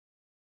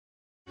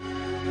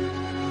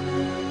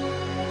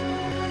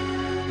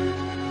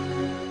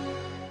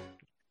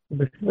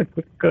This is a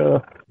quick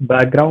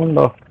background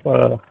of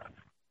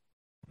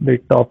the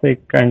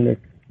topic and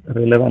its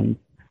relevance.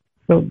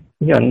 So,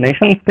 yeah,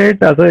 nation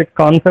state as a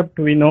concept,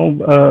 we know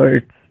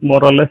it's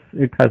more or less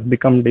it has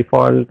become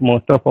default.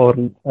 Most of our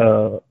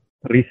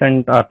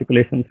recent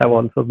articulations have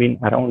also been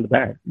around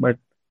that, but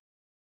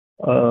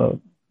uh,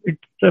 it's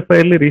a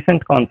fairly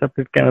recent concept.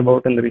 It came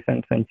about in the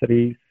recent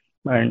centuries,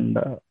 and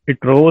it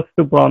rose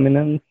to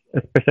prominence,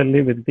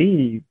 especially with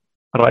the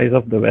rise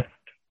of the West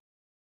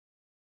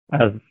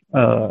as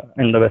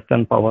and the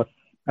Western powers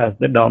as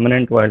the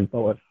dominant world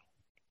powers.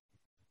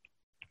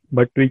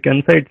 But we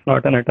can say it's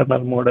not an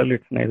eternal model.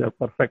 It's neither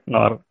perfect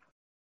nor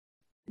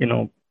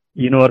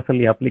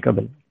universally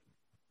applicable.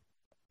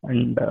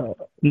 And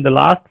in the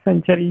last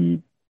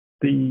century,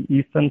 the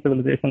Eastern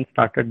civilization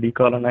started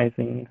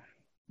decolonizing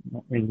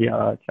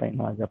India,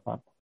 China, Japan,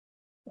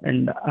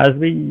 and as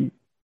the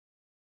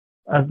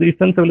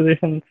Eastern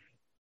civilizations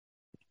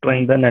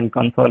strengthen and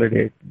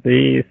consolidate,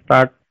 they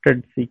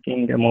started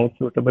seeking a more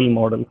suitable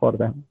model for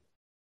them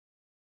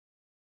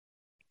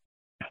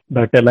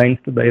that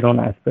aligns to their own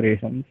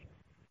aspirations,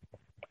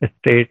 a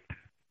state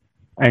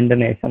and a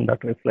nation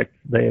that reflects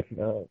their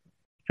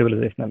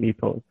civilizational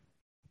ethos.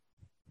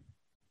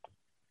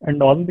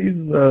 And all these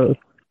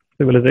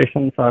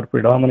civilizations are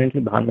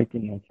predominantly dharmic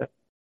in nature,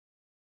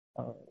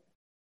 uh,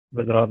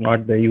 whether or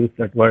not they use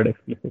that word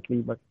explicitly,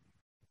 but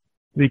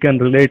we can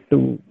relate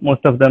to,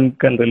 most of them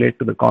can relate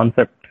to the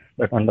concept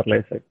that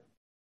underlies it,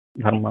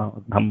 dharma,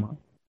 dhamma.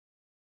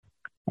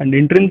 And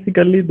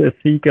intrinsically, they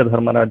seek a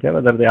dharma raja,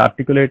 whether they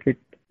articulate it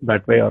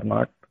that way or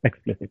not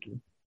explicitly.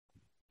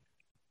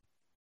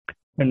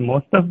 And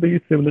most of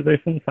these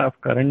civilizations have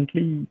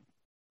currently,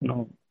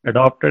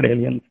 adopted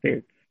alien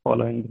states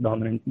following the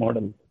dominant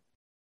models.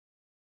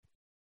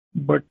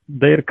 But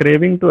their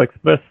craving to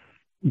express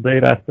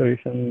their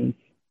aspirations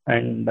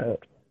and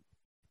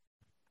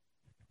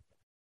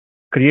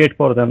create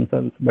for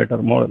themselves better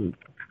models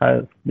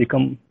has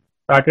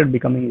started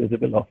becoming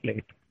visible of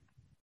late.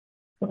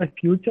 So a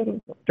future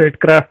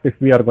statecraft, if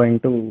we are going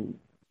to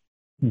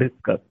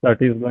discuss,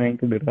 that is going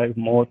to derive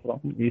more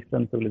from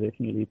Eastern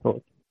civilization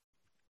ethos.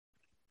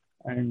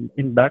 And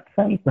in that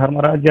sense,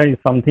 Dharmarajya is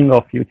something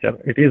of future.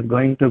 It is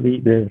going to be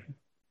there.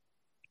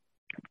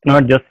 It's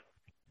not just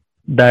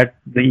that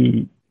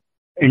the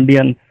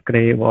Indians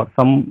crave or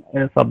some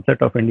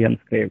subset of Indians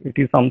crave. It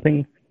is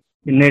something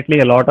innately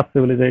a lot of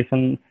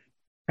civilizations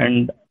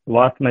and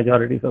vast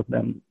majorities of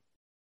them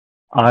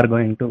are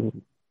going to,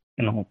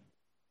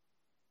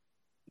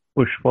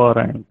 push for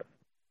and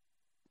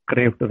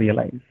crave to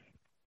realize.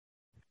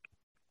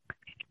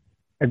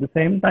 At the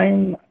same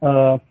time,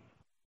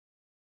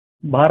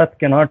 Bharat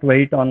cannot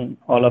wait on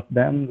all of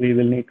them. We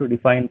will need to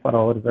define for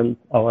ourselves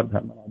our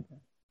Dharmarajya.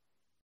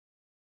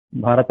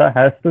 Bharata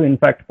has to, in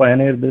fact,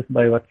 pioneer this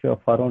by virtue of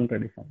our own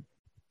tradition.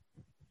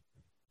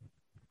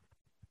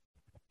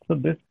 So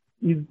this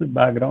is the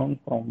background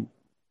from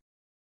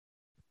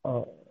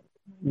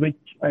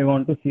which I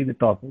want to see the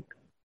topic.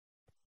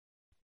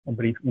 A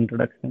brief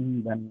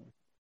introduction, then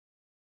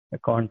a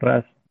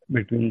contrast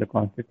between the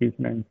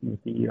constitution and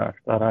Smriti,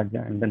 Rashtra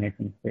Rajya and the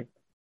nation state.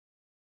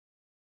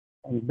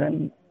 And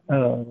then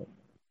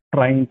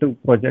trying to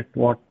project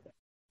how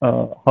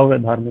a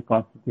dharmic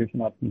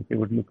constitution or Smriti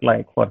would look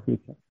like for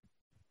future.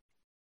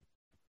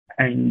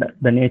 And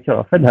the nature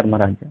of a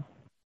Dharmarajya,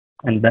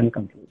 and then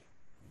conclude.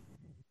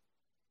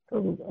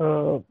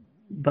 So,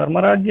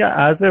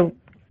 Dharmarajya as a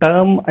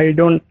term, I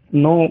don't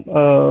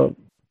know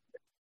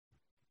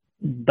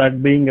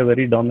that being a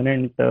very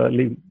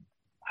dominantly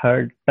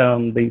heard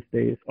term these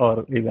days,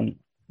 or even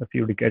a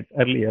few decades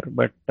earlier.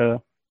 But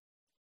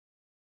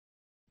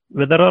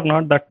whether or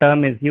not that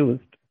term is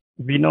used,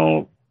 we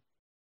know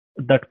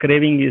that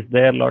craving is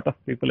there. A lot of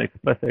people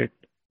express it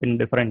in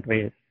different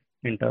ways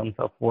in terms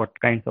of what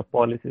kinds of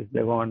policies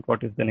they want,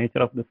 what is the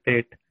nature of the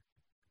state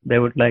they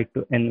would like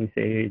to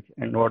envisage,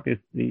 and what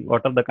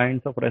are the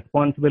kinds of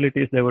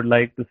responsibilities they would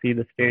like to see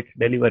the state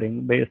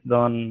delivering based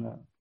on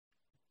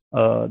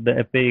the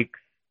epics,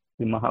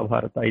 the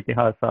Mahabharata,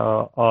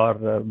 Itihasa,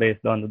 or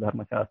based on the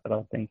Dharma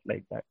Shastra, things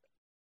like that.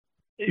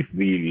 If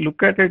we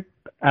look at it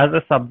as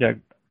a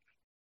subject,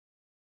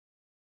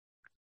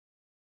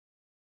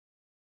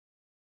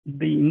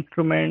 the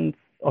instruments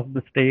of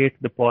the state,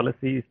 the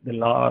policies, the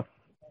laws,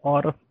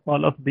 or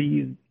all of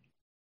these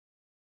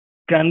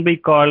can be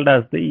called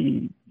as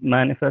the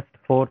manifest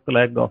fourth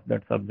leg of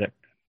that subject.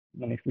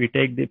 And if we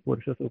take the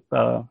Purusha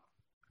Sukta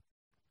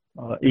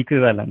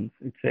equivalence,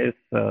 it says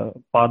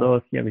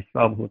Padosya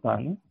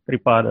Vishwabhutani,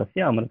 Tripadasya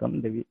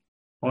Amritam Devi.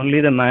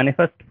 Only the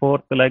manifest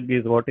fourth leg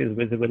is what is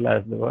visible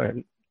as the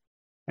world.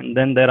 And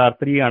then there are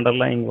three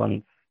underlying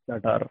ones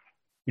that are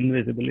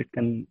invisible.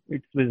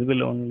 It's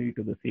visible only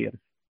to the seers.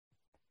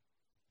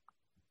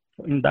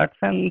 So in that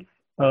sense,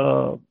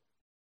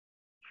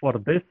 for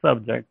this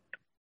subject,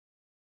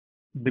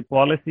 the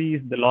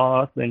policies, the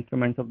laws, the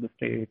instruments of the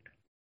state,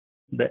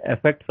 the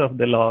effects of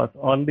the laws,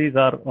 all these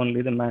are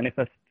only the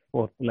manifest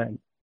fourth leg.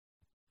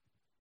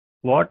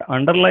 What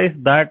underlies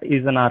that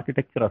is an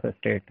architecture of a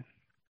state.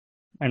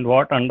 And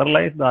what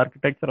underlies the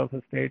architecture of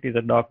the state is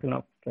a doctrine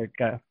of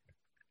statecraft.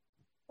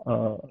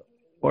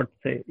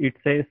 It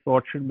says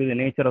what should be the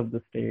nature of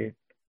the state,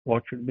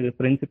 what should be the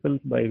principles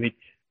by which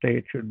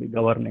state should be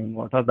governing,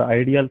 what are the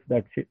ideals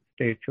that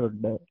state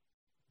should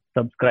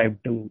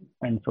subscribe to,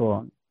 and so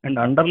on. And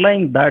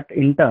underlying that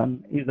in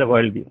turn is a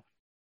worldview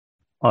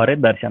or a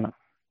darshana.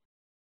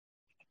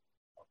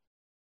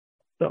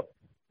 So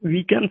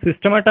we can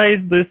systematize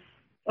this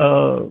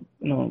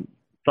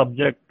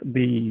subject,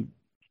 the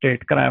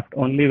statecraft,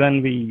 only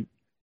when we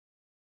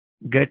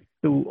get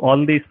to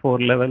all these four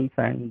levels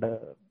and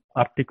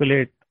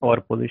articulate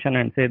our position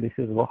and say this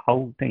is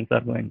how things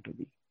are going to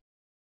be.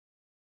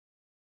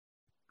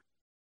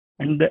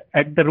 And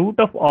at the root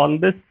of all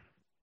this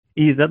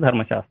is a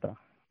Dharmashastra.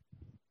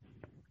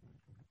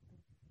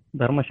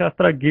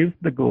 Dharmashastra gives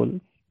the goal,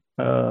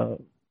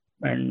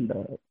 and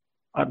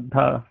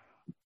Ardha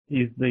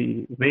is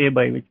the way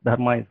by which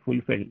Dharma is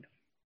fulfilled.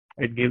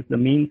 It gives the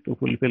means to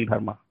fulfill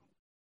Dharma.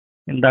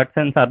 In that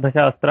sense,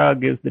 Ardhashastra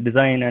gives the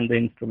design and the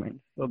instruments.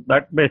 So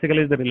that basically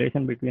is the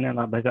relation between an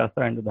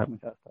Ardhashastra and the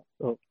Dharmashastra.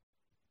 So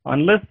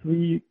unless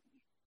we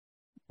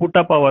put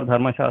up our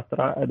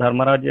Dharmashastra, a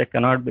Dharmarajya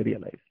cannot be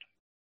realized.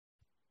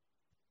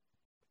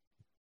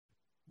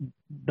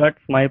 That's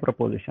my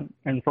proposition.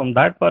 And from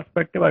that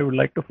perspective, I would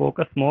like to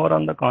focus more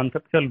on the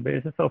conceptual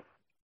basis of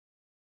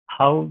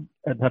how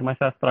a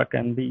Dharmashastra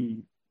can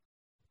be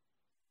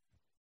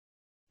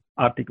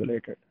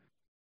articulated.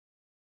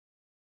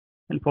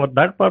 And for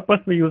that purpose,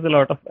 we use a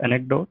lot of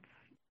anecdotes,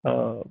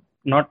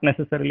 not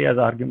necessarily as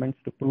arguments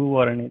to prove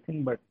or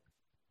anything, but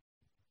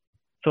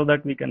so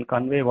that we can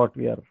convey what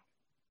we are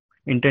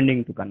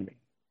intending to convey.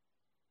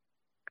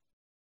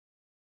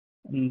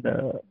 And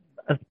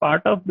as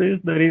part of this,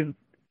 there is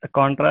a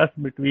contrast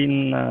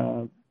between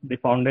the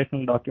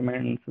foundational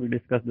documents. We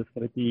discussed the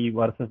Smriti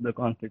versus the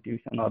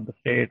constitution, or the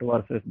state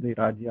versus the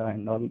Rajya,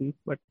 and all these.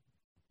 But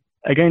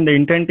again, the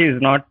intent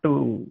is not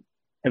to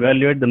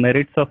evaluate the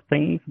merits of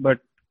things, but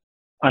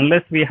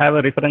unless we have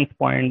a reference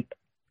point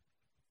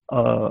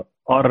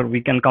or we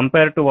can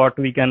compare to what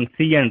we can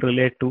see and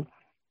relate to,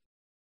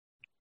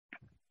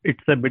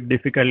 it's a bit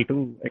difficult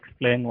to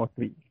explain what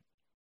we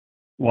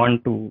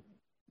want to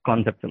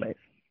conceptualize.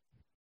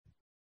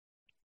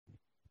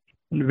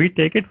 We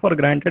take it for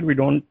granted. We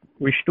don't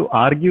wish to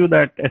argue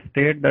that a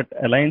state that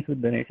aligns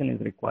with the nation is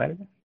required.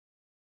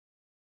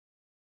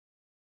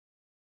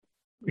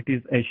 It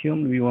is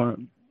assumed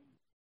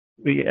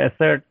we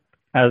assert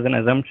as an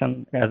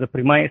assumption, as a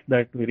premise,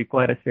 that we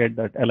require a state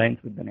that aligns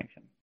with the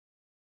nation.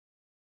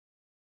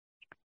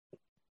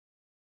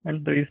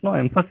 And there is no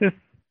emphasis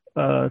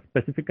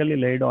specifically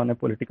laid on a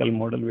political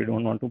model. We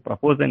don't want to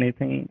propose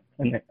anything,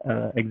 an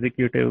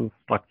executive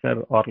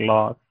structure or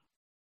laws,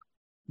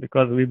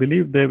 because we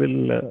believe they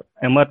will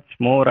emerge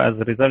more as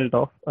a result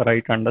of a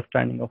right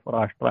understanding of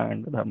Rashtra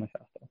and the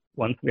Dharmashastra.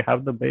 Once we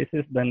have the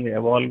basis, then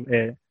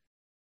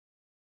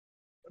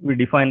we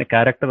define a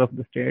character of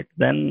the state,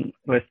 then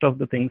rest of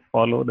the things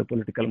follow, the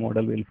political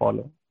model will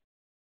follow,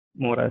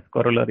 more as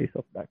corollaries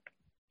of that.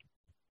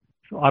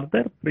 So are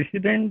there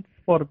precedents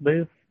for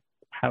this?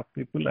 Have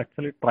people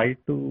actually tried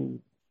to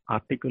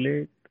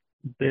articulate?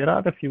 There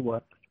are a few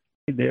works.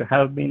 There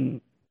have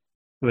been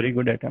very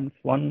good attempts.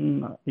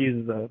 One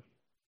is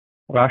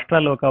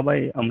Rashtra Loka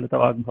by Amrita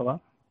Vagbhava,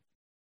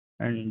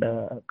 and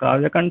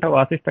Kavyakantha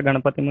Vasishtha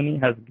Ganapati Muni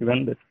has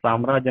given this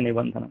Samraja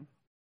Nibandhanam.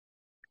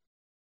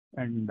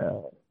 And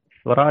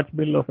Swaraj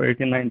Bill of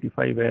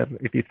 1895, where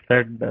it is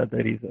said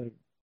there is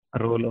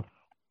a role of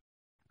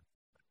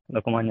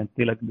Lokmanya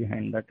Tilak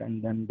behind that,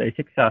 and then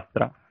Deshik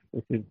Shastra,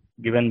 which is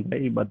given by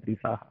Badri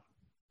Saha.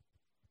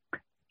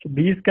 So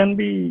these can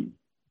be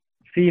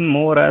seen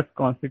more as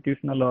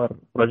constitutional or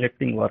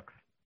projecting works,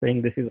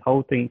 saying this is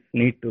how things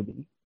need to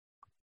be.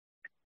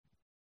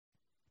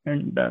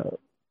 And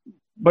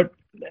but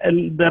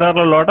there are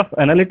a lot of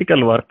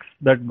analytical works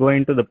that go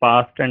into the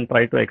past and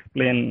try to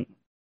explain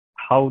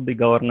how the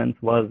governance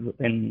was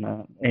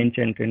in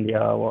ancient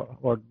India,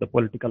 what the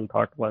political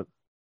thought was.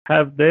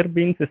 Have there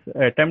been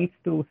attempts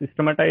to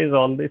systematize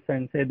all this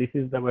and say this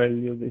is the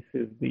value, this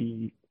is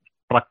the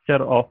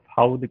structure of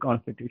how the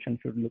constitution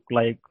should look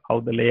like,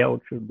 how the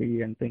layout should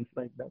be, and things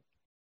like that?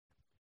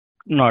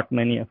 Not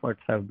many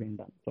efforts have been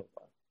done so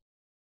far,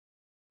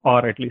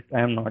 or at least I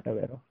am not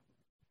aware of.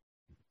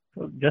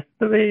 So just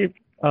the way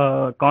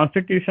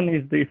constitution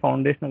is the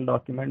foundational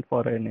document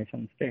for a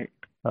nation state,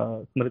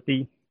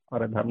 Smriti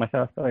or a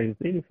Dharmashastra is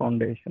the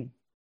foundational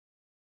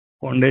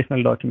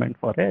document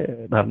for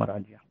a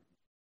Dharmarajya.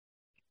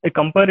 A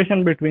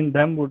comparison between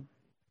them would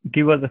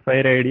give us a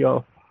fair idea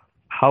of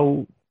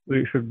how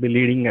we should be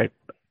leading at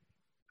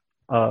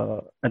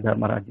a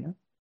Dharmarajya.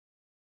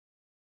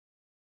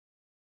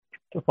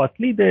 So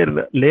firstly,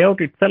 their layout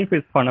itself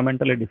is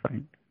fundamentally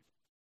different.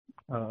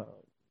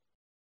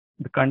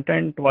 The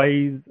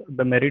content-wise,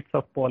 the merits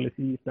of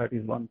policies, that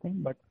is one thing,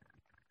 but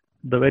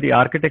the very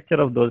architecture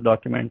of those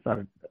documents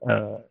are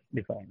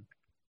different.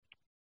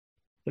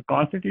 The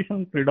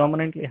Constitution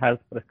predominantly has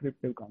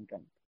prescriptive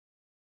content.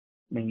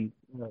 Means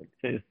it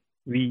says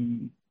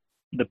we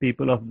the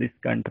people of this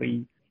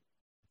country,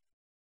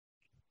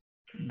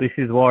 this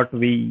is what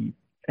we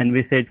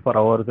envisage for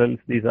ourselves,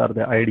 these are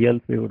the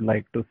ideals we would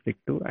like to stick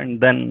to, and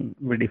then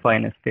we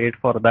define a state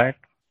for that,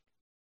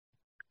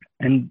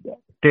 and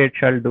state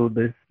shall do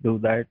this, do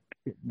that.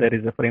 There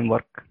is a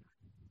framework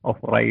of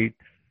rights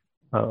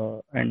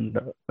and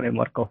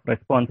framework of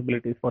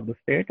responsibilities for the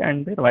state,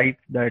 and the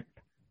rights that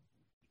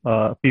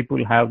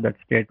people have that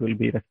state will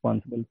be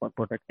responsible for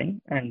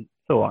protecting, and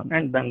so on.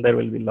 And then there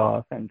will be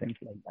laws and things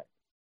like that.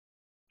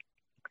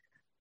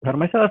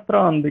 Dharmashastra,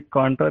 on the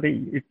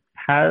contrary, it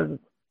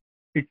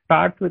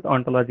starts with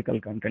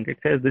ontological content. It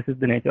says this is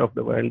the nature of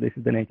the world, this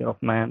is the nature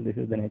of man, this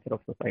is the nature of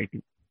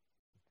society.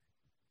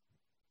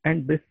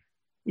 And this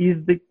is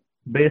the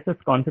basis,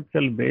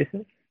 conceptual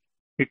basis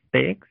it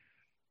takes,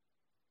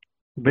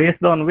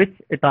 based on which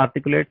it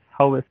articulates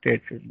how a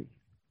state should be.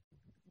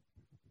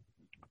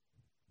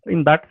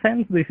 In that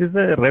sense, this is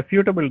a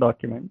refutable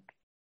document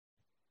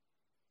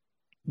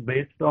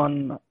based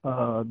on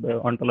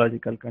the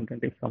ontological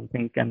content. If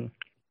something can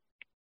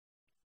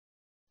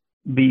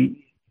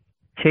be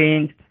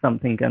changed,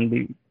 something can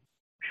be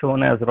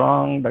shown as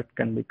wrong, that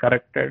can be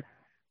corrected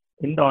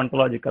in the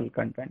ontological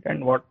content,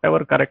 and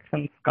whatever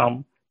corrections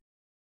come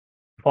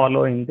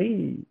follow in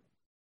the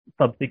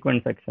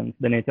subsequent sections.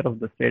 The nature of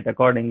the state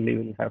accordingly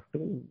will have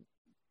to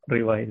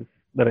revise.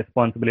 The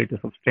responsibilities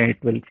of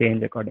state will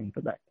change according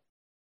to that.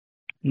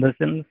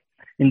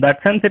 In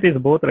that sense, it is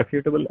both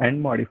refutable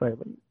and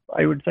modifiable.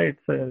 I would say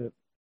it's a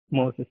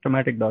more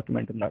systematic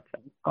document in that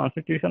sense.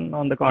 Constitution,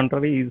 on the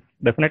contrary, is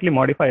definitely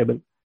modifiable,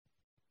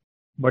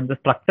 but the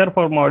structure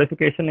for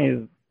modification is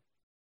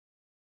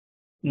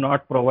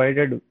not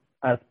provided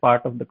as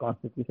part of the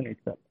Constitution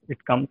itself.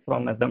 It comes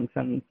from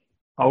assumptions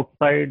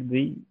outside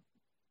the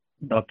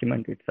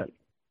document itself.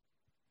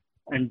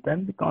 And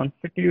then the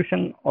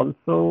Constitution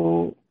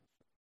also,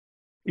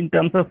 in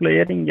terms of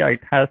layering, yeah,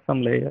 it has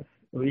some layers.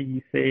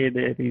 We say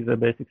there is a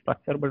basic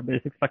structure, but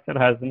basic structure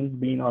hasn't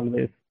been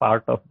always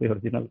part of the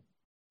original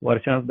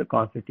version of the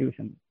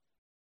Constitution.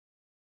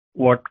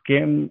 What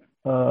came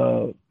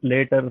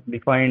later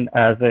defined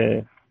as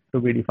to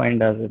be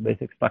defined as a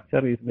basic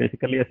structure is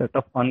basically a set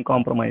of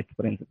uncompromised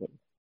principles,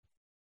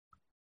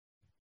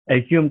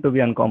 assumed to be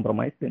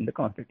uncompromised in the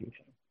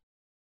Constitution.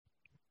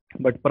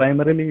 But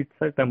primarily, it's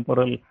a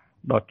temporal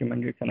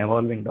document. It's an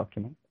evolving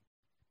document.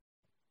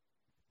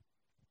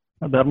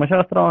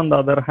 Dharmashastra, on the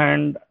other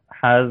hand,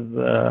 has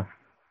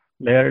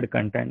layered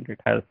content.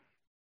 It's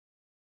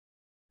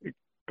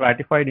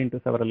stratified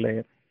into several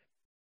layers.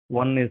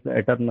 One is the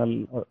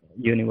eternal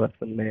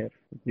universal layer,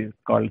 which is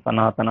called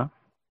Sanatana.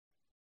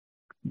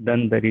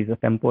 Then there is a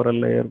temporal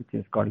layer, which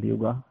is called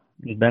Yuga.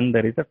 And then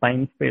there is a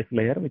time-space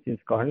layer, which is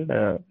called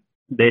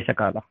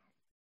Deshakala.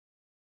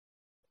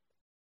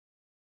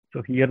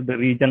 So here the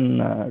region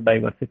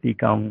diversity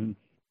comes.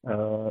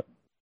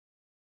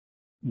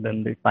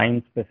 Then the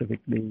time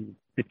specifically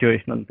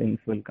situational things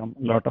will come.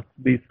 A lot of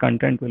these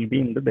content will be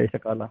in the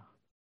Deshakala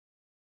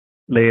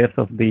layers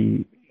of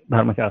the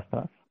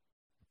Dharmashastras.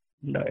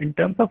 In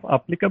terms of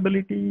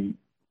applicability,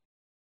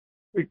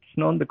 it's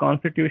known the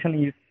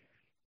Constitution is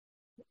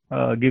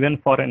given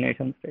for a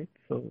nation state.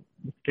 So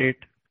the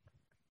state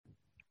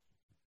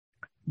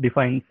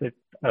defines it.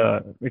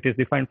 It is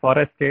defined for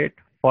a state,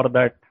 for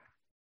that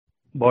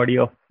body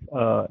of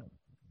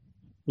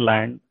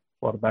land,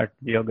 for that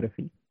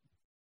geography.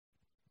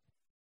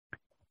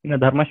 In a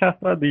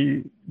Dharmashastra,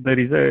 there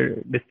is a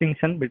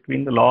distinction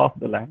between the law of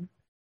the land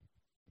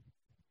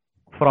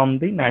from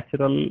the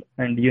natural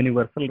and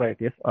universal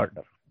righteous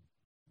order.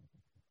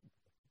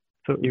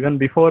 So even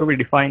before we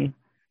define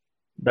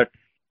that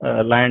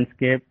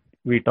landscape,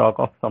 we talk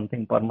of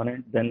something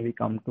permanent, then we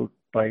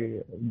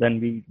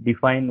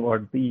define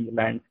what the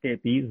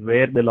landscape is,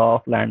 where the law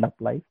of land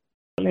applies.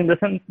 In the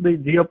sense, the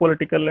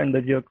geopolitical and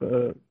the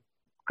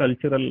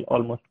geocultural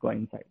almost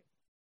coincide.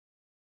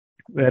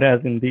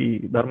 Whereas in the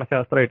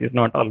Dharmashastra, it is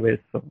not always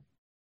so.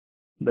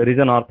 There is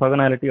an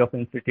orthogonality of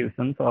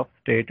institutions of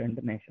state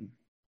and nation.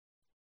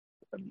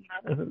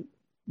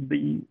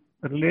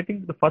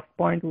 Relating to the first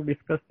point we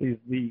discussed is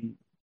the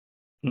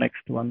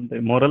next one,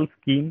 the moral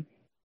scheme.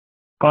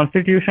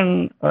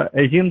 Constitution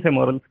assumes a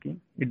moral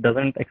scheme. It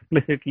doesn't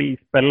explicitly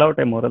spell out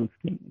a moral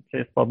scheme. It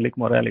says public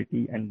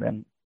morality, and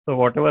then so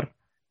whatever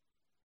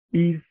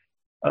is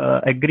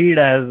agreed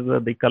as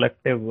the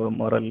collective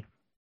moral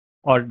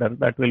order,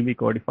 that will be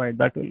codified.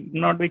 That will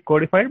not be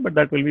codified, but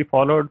that will be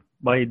followed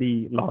by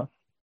the laws.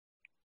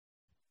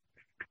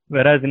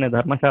 Whereas in a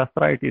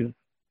Dharmashastra, it is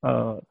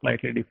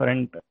slightly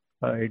different.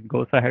 It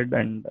goes ahead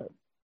and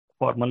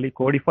formally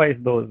codifies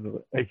those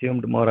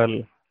assumed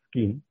moral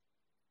scheme,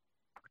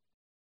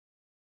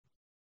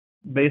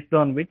 based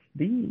on which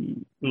the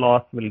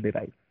laws will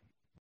derive.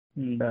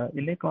 And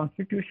in a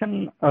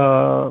constitution,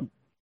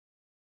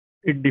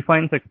 it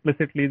defines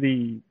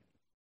explicitly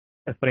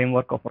a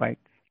framework of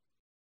rights,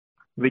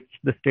 which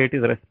the state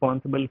is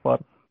responsible for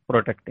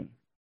protecting.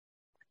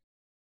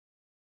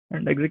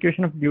 And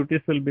execution of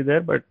duties will be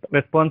there, but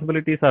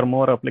responsibilities are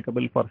more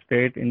applicable for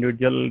state.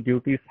 Individual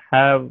duties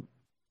have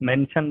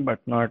mention, but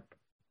not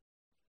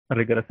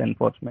rigorous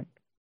enforcement.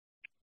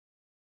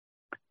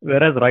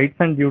 Whereas rights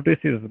and duties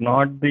is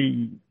not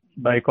the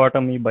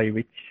dichotomy by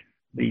which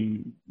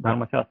the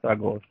Dharmashastra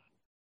goes.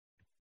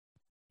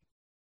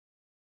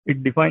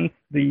 It defines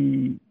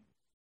the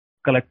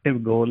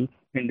collective goals,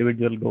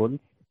 individual goals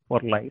for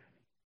life,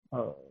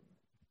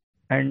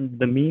 and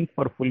the means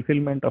for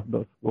fulfillment of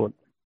those goals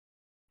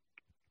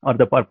or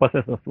the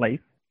purposes of life,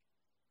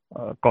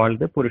 called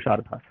the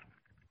Purusharthas.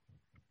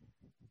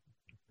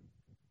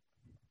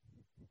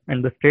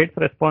 And the state's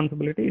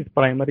responsibility is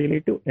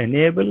primarily to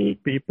enable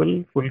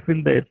people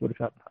fulfill their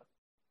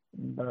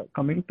Purusharthas.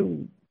 Coming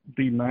to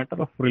the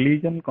matter of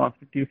religion,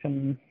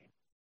 constitution,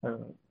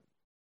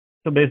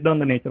 so based on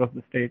the nature of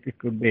the state, it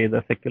could be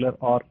either secular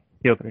or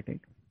theocratic.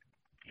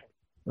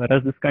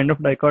 Whereas this kind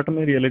of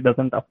dichotomy really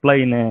doesn't apply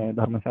in a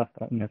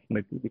Dharmashastra, in a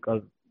Smriti,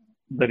 because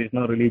there is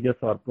no religious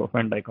or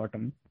profane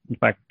dichotomy. In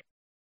fact,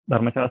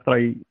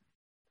 Dharmashastra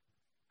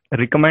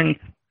recommends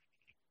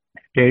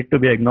state to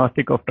be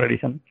agnostic of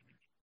tradition.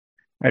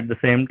 At the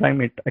same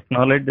time, it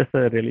acknowledges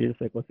a religious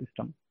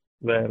ecosystem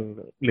where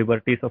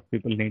liberties of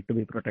people need to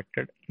be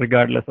protected,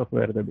 regardless of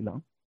where they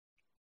belong.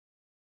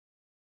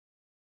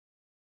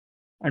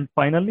 And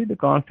finally, the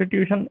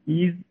Constitution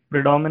is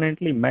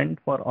predominantly meant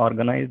for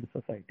organized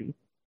society,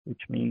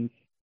 which means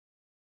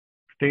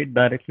state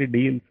directly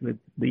deals with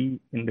the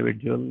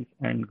individuals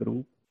and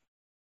groups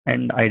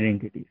and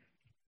identities.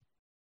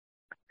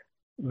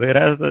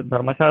 Whereas the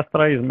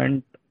Dharmashastra is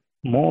meant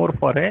more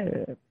for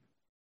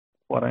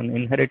an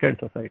inherited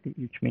society,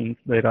 which means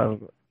there are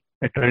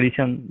a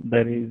tradition,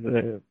 there is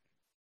an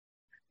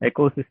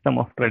ecosystem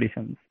of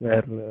traditions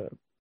where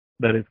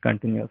there is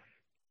continuous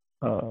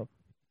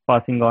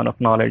passing on of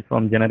knowledge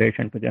from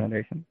generation to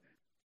generation.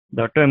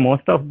 That way,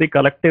 most of the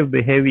collective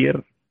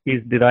behavior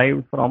is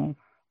derived from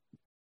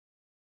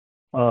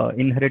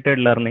inherited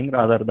learning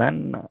rather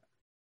than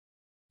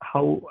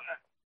how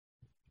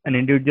an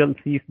individual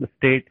sees the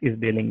state is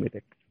dealing with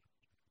it.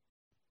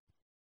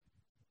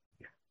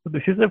 So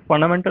this is a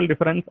fundamental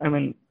difference. I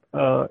mean,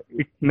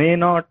 it may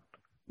not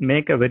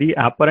make a very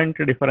apparent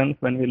difference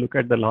when we look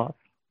at the laws,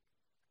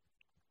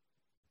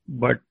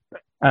 but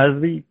as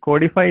we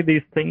codify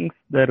these things,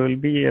 there will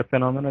be a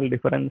phenomenal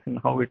difference in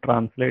how it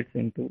translates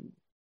into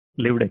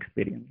lived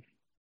experience.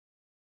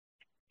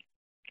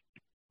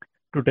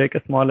 To take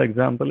a small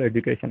example,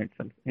 education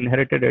itself.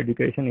 Inherited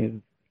education is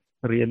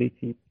really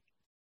cheap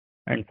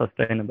and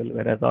sustainable,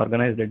 whereas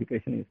organized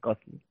education is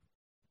costly.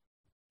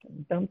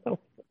 In terms of,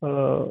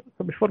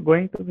 so before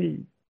going to the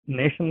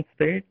nation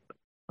state,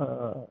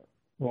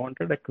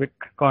 wanted a quick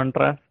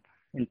contrast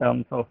in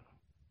terms of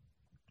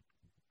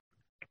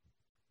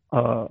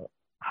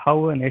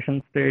how a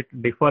nation state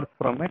differs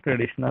from a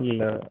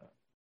traditional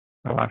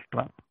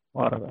rashtra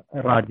or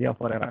a rajya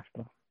for a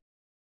rashtra.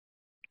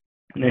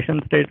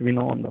 Nation state, we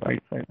know on the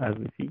right side, as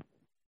we see,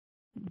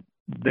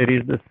 there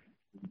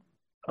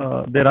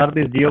are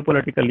these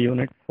geopolitical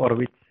units for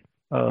which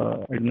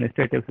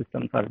administrative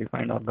systems are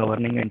defined or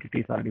governing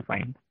entities are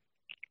defined.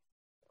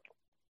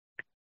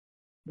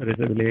 There is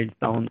a village,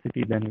 town,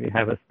 city, then we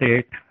have a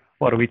state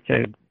for which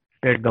a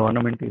state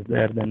government is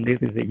there, then this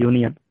is a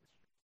union.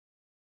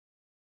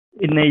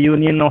 In a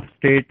union of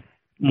states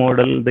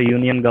model, the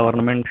union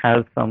government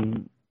has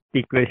some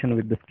equation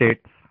with the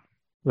states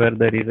where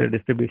there is a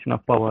distribution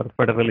of power,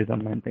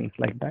 federalism and things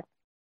like that.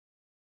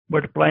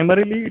 But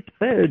primarily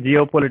it's a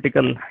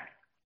geopolitical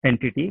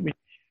entity which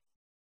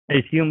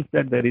assumes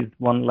that there is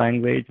one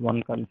language,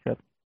 one culture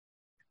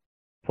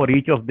for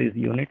each of these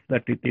units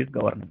that it is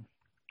governing.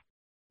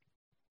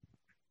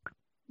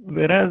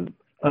 Whereas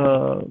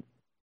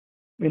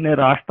in a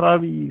rashtra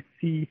we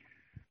see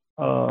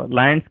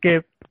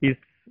landscape is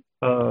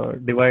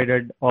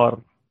divided or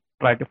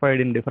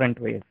stratified in different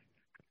ways.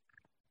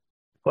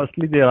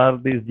 Firstly, there are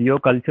these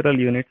geocultural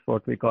units,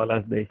 what we call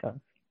as deshas.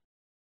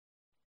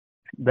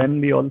 Then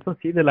we also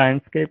see the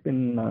landscape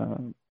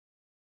in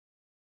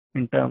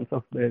terms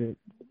of the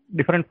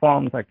different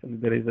forms. Actually,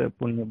 there is a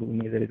Punya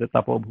Bhumi, there is a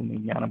Tapo Bhumi,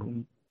 Jnana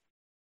Bhumi.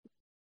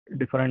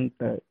 Different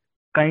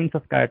kinds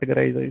of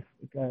categories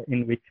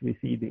in which we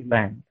see the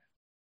land,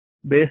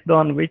 based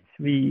on which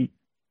we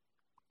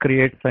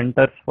create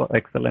centers for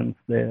excellence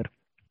there.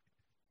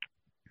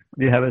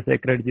 We have a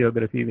sacred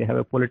geography, we have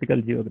a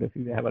political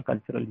geography, we have a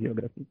cultural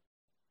geography.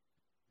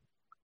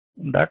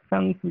 In that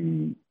sense,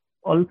 we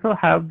also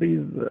have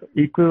these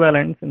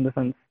equivalents in the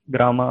sense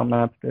grama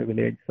maps to a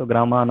village. So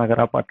grama,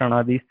 nagara,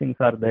 patana, these things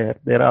are there.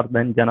 There are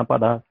then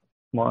janapadas,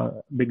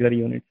 small, bigger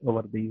units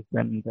over these.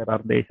 Then there are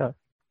deshas,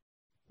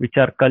 which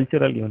are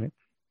cultural units,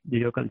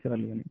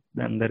 geocultural units.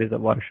 Then there is a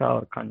varsha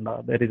or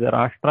khanda. There is a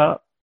rashtra.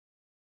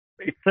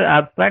 It's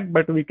abstract,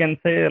 but we can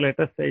say, let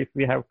us say, if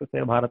we have to say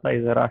Bharata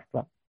is a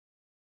rashtra.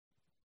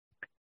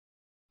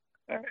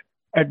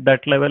 At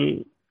that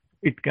level,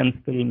 it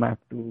can still map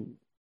to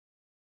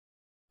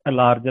a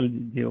larger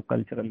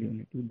geocultural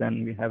unity.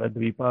 Then we have a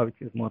Dvipa,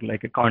 which is more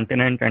like a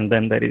continent, and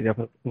then there is a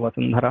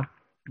Vasundhara,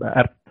 the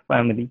Earth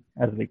family,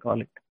 as we call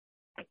it.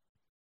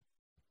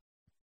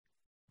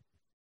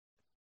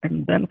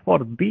 And then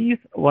for these,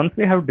 once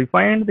we have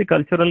defined the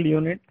cultural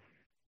units,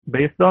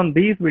 Based on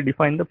these, we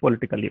define the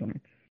political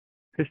units.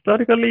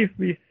 Historically, if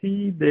we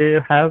see,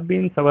 there have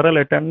been several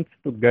attempts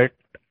to get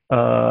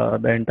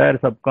the entire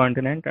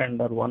subcontinent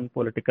under one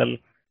political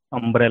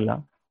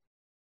umbrella.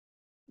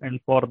 And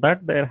for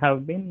that, there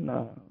have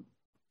been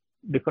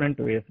different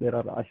ways. There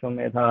are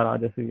Ashwamedha,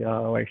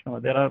 Rajasuya, Vaishnava.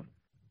 There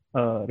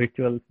are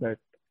rituals that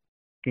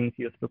kings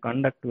used to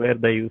conduct where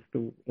they used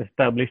to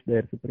establish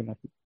their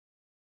supremacy.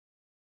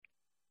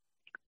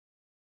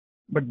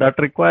 But that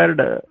required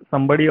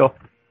somebody of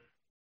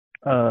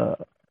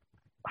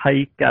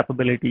high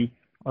capability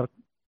or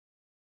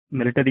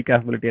military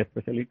capability,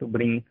 especially, to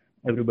bring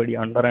everybody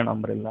under an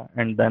umbrella,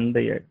 and then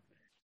the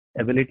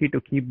ability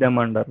to keep them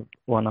under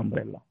one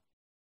umbrella.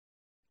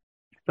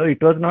 So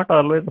it was not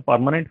always a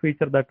permanent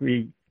feature that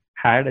we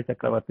had a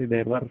Chakravarti.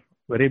 There were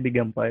very big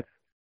empires.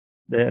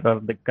 There are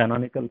the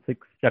canonical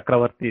 6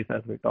 Chakravartis,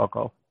 as we talk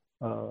of,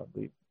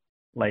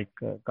 like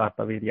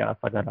Kartavirya,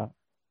 Sagara.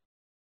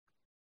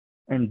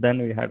 And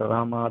then we had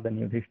Rama, then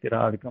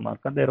Yudhishthira,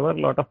 Vikramarka. There were a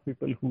lot of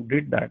people who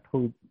did that,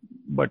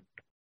 but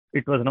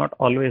it was not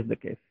always the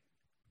case.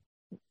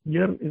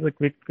 Here is a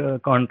quick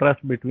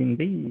contrast between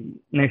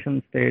the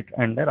nation state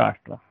and the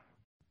Rashtra.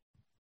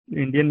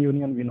 The Indian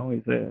Union, we know,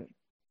 is a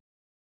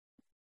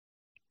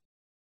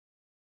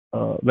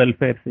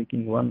welfare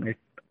seeking one. It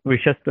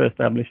wishes to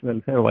establish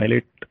welfare while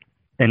it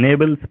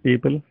enables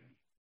people.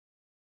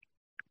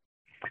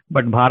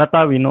 But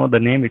Bharata, we know the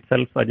name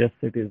itself suggests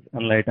it is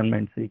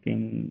enlightenment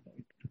seeking,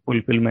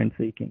 fulfillment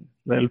seeking.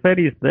 Welfare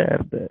is there,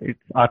 it's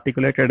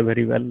articulated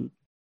very well,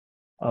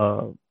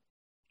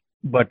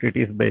 but it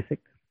is basic.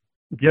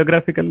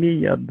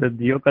 Geographically, the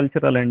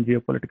geocultural and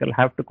geopolitical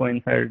have to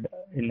coincide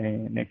in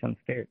a nation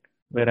state,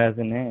 whereas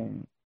in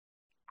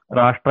a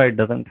Rashtra, it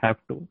doesn't have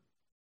to.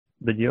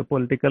 The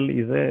geopolitical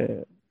is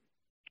a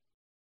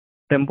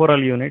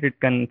temporal unit, it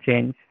can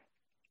change,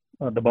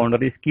 the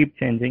boundaries keep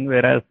changing,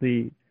 whereas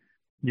the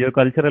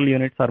geocultural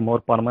units are more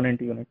permanent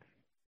units,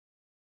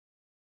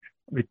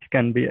 which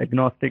can be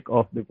agnostic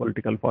of the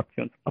political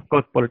fortunes. Of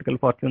course, political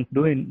fortunes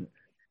do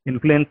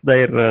influence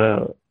their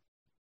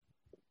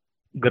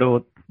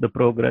growth, the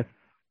progress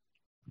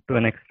to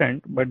an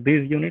extent, but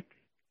these units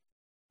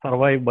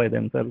survive by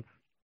themselves.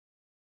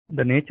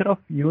 The nature of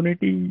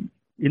unity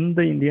in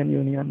the Indian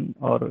Union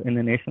or in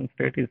a nation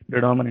state is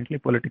predominantly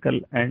political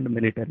and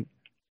military,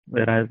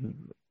 whereas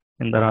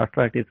in the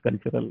Rashtra it is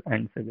cultural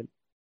and civil.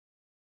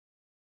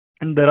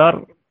 And there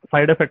are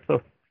side effects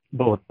of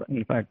both.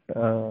 In fact,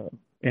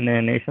 in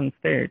a nation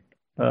state,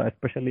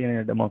 especially in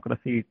a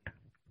democracy,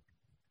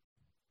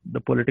 the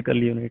political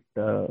unit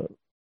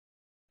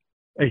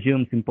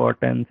assumes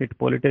importance. It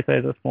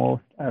politicizes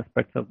most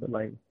aspects of the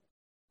life.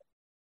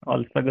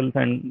 All struggles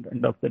and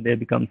end of the day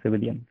become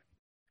civilian,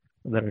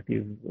 whether it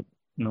is,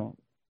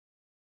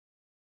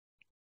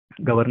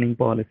 governing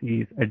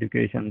policies,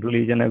 education,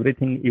 religion,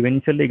 everything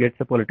eventually gets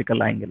a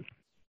political angle.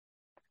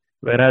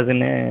 Whereas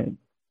in a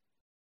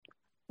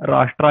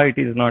Rashtra, it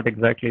is not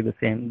exactly the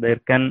same. There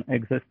can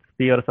exist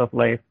spheres of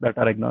life that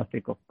are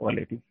agnostic of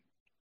polity.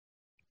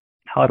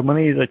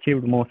 Harmony is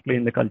achieved mostly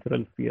in the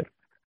cultural sphere.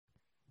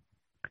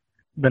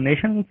 The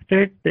nation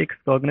state takes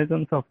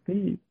cognizance of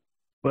the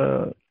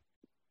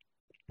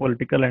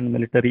political and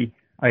military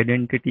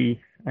identity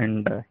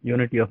and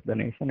unity of the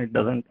nation. It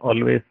doesn't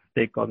always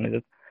take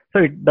cognizance. So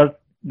it does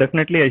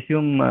definitely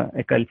assume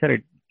a culture.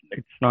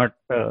 It's not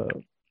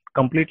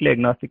completely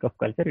agnostic of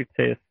culture. It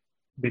says,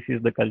 this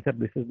is the culture,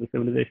 this is the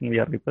civilization we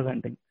are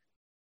representing.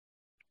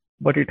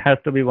 But it has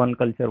to be one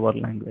culture,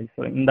 one language.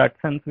 So in that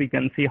sense, we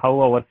can see how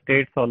our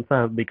states also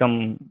have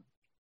become,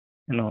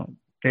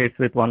 states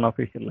with one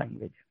official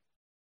language.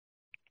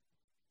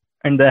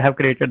 And they have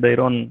created their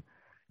own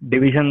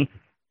divisions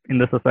in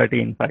the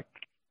society, in fact.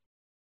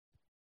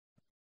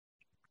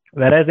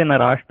 Whereas in a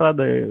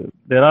Rashtra,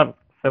 there are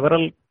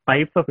several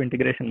types of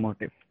integration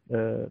motives.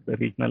 The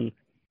regional,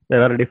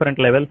 there are different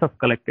levels of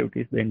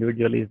collectivities. The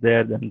individual is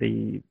there, then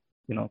the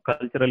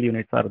cultural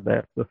units are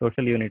there, the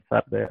social units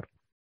are there.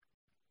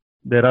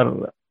 There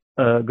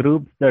are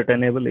groups that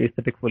enable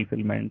aesthetic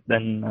fulfillment.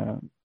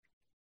 Then,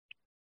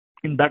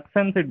 in that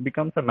sense, it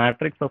becomes a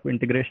matrix of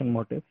integration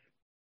motives.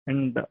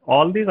 And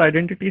all these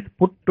identities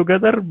put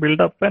together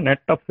build up a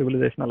net of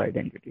civilizational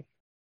identity.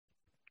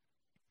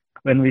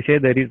 When we say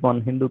there is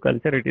one Hindu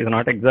culture, it is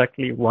not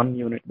exactly one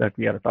unit that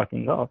we are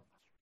talking of.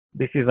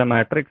 This is a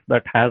matrix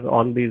that has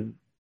all these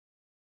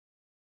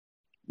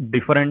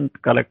different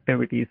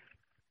collectivities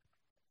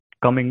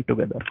coming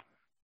together.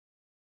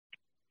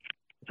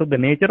 So the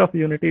nature of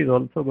unity is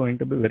also going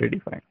to be very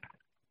defined.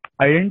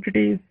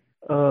 Identities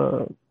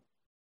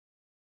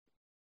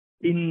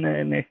in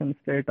a nation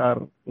state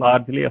are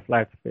largely a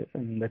flat space,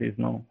 and there is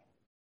no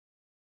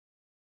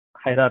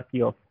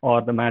hierarchy of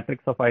or the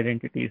matrix of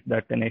identities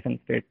that a nation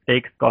state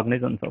takes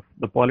cognizance of.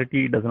 The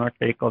polity does not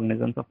take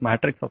cognizance of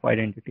matrix of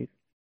identities.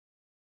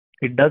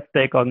 It does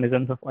take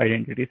cognizance of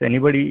identities.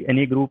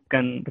 Any group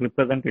can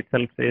represent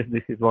itself, says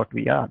this is what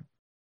we are,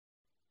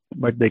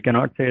 but they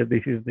cannot say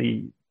this is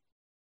the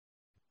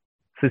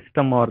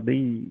system or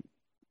the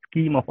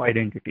scheme of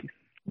identities.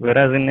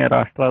 Whereas in a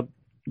Rashtra,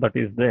 that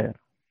is there.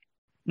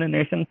 The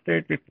nation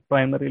state, it's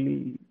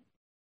primarily,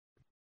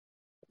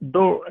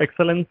 though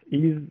excellence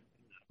is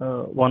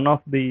one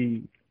of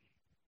the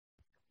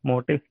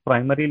motives,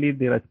 primarily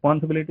the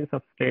responsibilities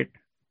of state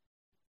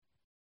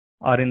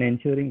are in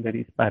ensuring there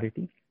is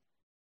parity,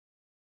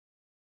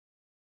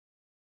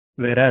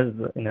 whereas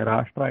in a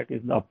Rashtra, it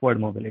is the upward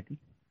mobility.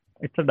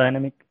 It's a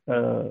dynamic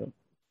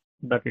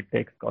that it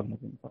takes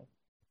cognizance of.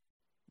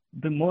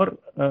 The more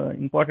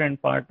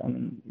important part, I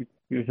mean, it's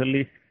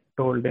usually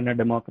told in a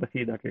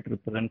democracy that it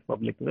represents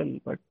public will,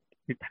 but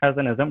it has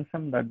an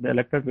assumption that the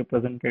elected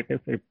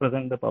representatives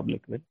represent the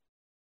public will,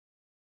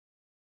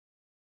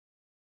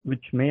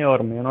 which may or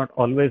may not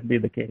always be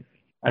the case,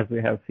 as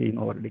we have seen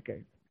over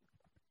decades.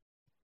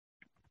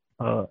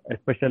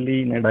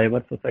 Especially in a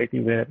diverse society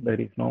where there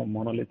is no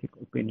monolithic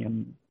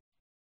opinion,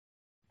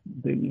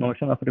 the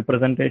notion of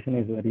representation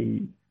is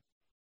very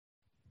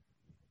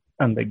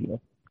ambiguous.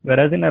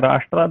 Whereas in a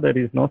Rashtra, there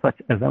is no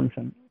such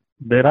assumption.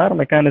 There are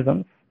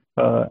mechanisms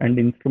and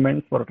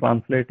instruments for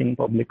translating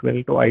public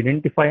will to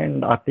identify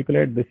and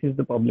articulate this is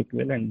the public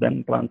will and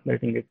then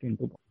translating it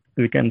into.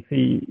 We can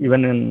see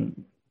even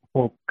in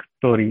folk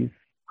stories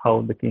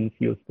how the kings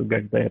used to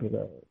get their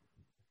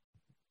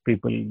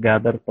people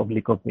gather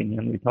public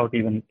opinion without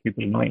even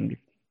people knowing it.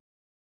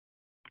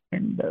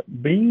 And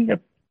being a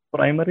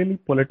primarily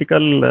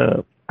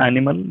political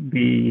animal,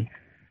 the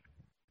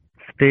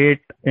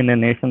state in a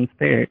nation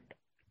state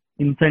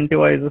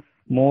incentivizes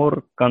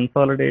more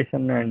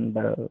consolidation and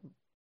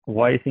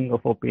voicing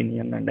of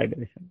opinion and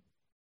aggression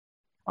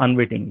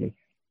unwittingly.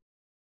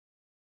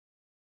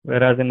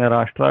 Whereas in a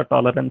Rashtra,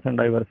 tolerance and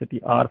diversity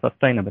are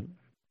sustainable.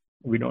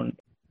 We don't.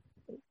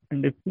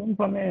 And if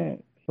from a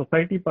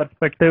society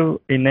perspective,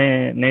 in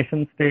a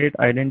nation state,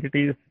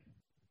 identities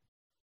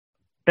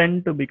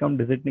tend to become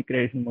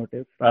disintegration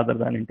motives rather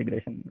than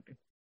integration motives.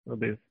 So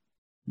these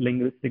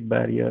linguistic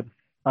barriers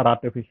are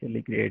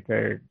artificially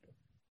created,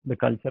 the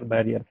culture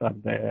barriers are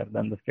there,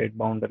 then the state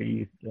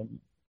boundaries.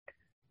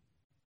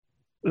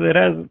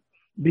 Whereas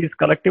these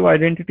collective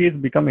identities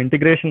become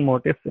integration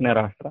motives in a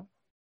Rashtra,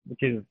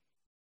 which is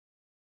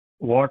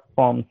what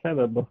forms a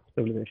web of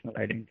civilizational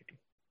identity.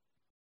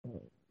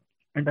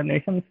 And a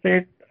nation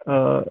state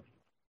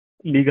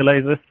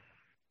legalizes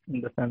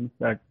in the sense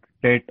that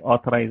state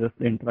authorizes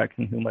the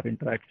interaction, human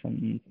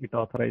interaction, it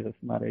authorizes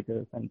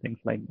marriages and things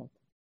like that.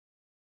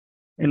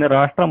 In a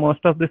Rashtra, most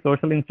of the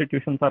social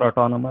institutions are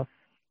autonomous.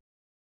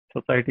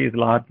 Society is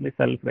largely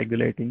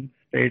self-regulating.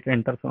 State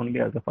enters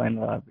only as a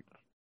final arbiter.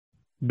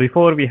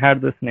 Before we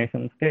had this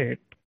nation state,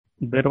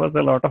 there was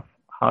a lot of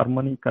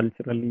harmony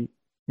culturally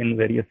in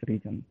various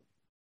regions.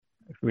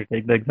 If we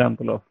take the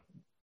example of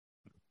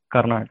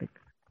Carnatic,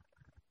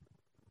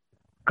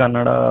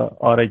 Kannada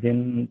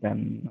origin,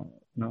 then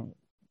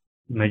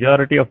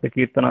majority of the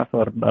kirtanas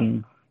were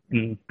done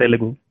in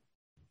Telugu,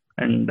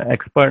 and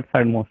experts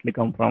had mostly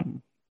come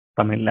from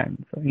Tamil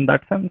land. So in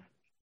that sense,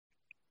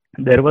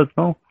 there was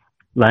no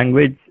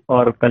language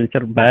or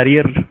culture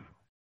barrier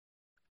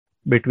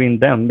between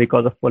them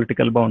because of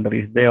political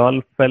boundaries. They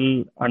all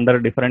fell under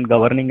different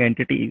governing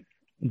entities,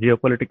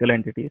 geopolitical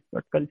entities,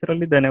 but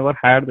culturally they never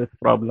had this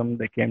problem.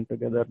 They came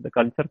together. The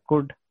culture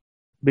could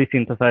be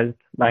synthesized.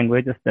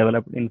 Languages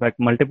developed. In fact,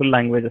 multiple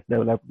languages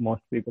developed.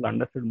 Most people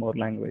understood more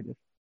languages.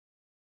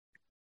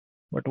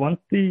 But once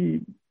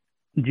the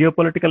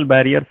geopolitical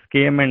barriers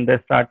came and they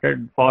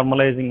started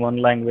formalizing one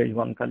language,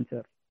 one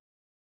culture,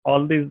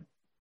 all these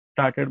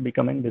started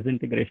becoming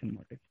disintegration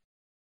motives.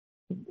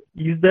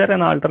 Is there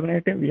an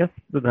alternative? Yes,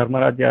 the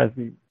Dharmarajya, as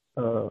we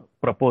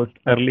proposed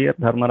earlier,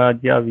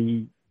 Dharmarajya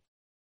we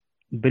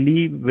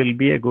believe will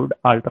be a good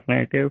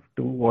alternative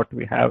to what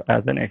we have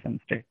as a nation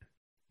state.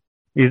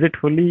 Is it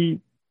fully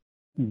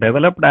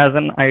developed as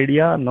an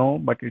idea? No,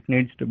 but it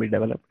needs to be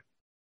developed.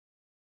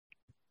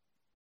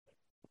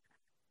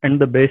 And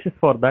the basis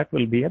for that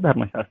will be a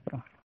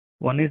Dharmashastra.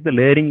 One is the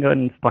layering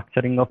and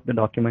structuring of the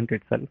document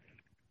itself.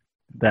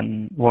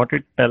 Then what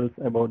it tells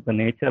about the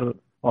nature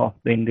of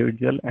the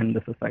individual and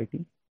the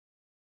society,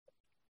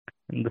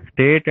 and the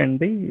state and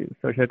the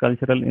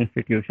socio-cultural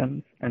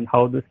institutions, and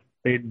how the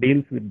state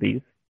deals with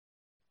these.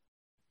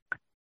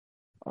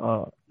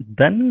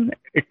 Then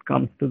it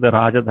comes to the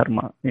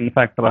Rajadharma. In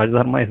fact,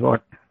 Rajadharma is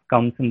what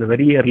comes in the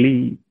very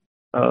early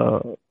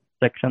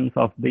sections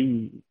of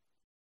the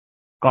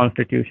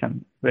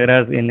constitution,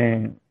 whereas in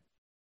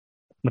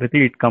a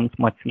Smriti it comes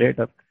much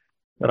later.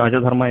 The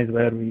Rajadharma is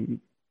where we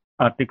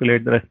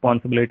articulate the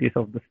responsibilities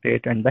of the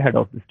state and the head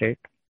of the state.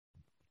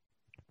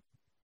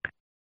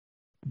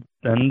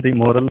 Then the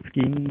moral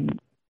scheme,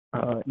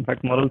 in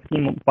fact, moral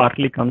scheme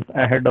partly comes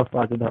ahead of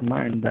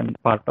Rajadharma, and then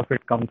part of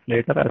it comes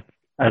later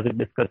as it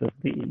discusses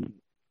the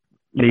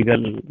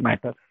legal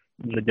matters,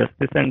 the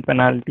justice and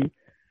penalty.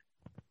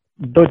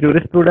 Though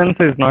jurisprudence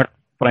is not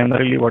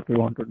primarily what we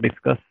want to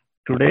discuss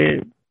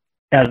today,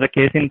 as a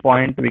case in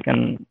point, we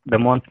can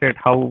demonstrate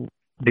how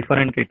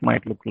different it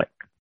might look like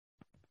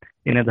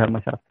in a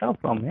Dharmashastra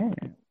from a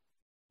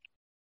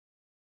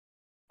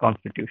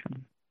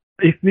constitution.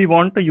 If we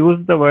want to use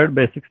the word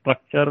basic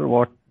structure,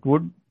 what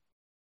would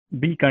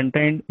be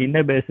contained in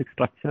a basic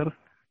structure?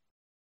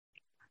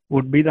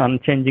 would be the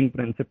unchanging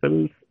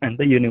principles and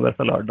the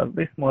universal order.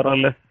 This more or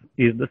less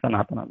is the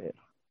Sanatana layer.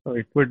 So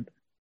it would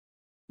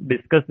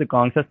discuss the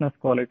consciousness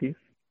qualities,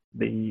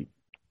 the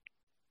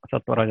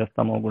sattva, rajas,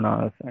 tamo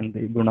gunas, and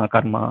the guna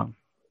karma,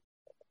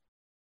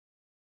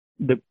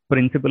 the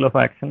principle of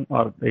action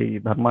or the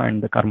dharma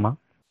and the karma,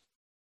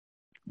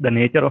 the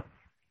nature of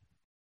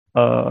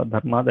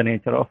dharma, the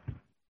nature of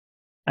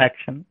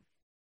action,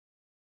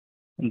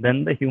 and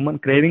then the human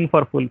craving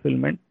for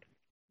fulfillment,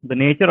 the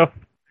nature of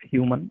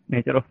human,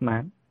 nature of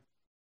man,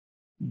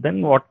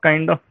 then what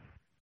kind of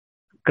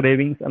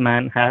cravings a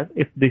man has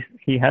if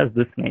he has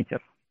this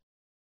nature.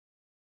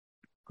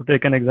 To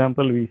take an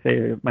example, we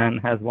say man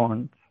has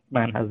wants,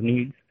 man has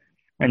needs,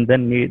 and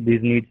then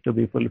these needs to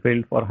be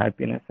fulfilled for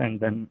happiness, and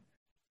then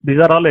these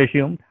are all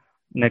assumed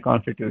in a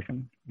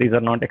constitution. These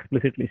are not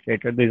explicitly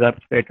stated. These are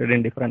stated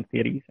in different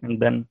theories, and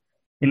then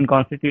in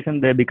constitution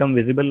they become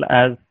visible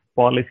as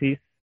policies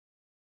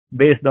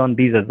based on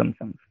these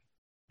assumptions.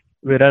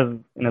 Whereas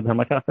in a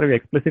Dharma Shastra we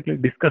explicitly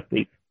discuss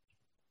these.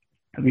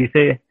 We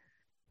say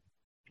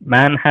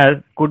man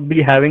could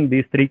be having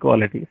these three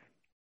qualities.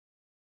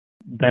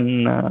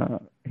 Then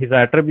his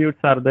attributes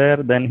are there,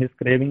 then his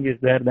craving is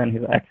there, then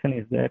his action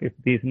is there. If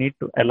these need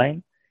to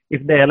align,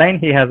 if they align,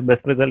 he has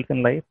best results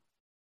in life.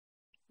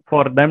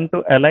 For them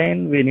to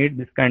align, we need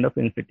this kind of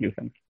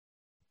institution.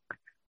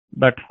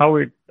 That's how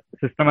it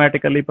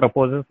systematically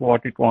proposes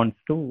what it wants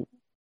to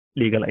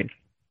legalize.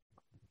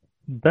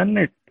 Then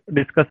it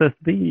discusses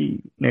the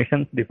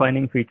nation's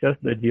defining features,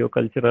 the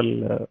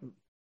geocultural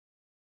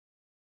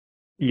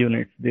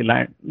units,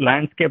 the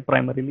landscape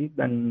primarily,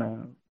 then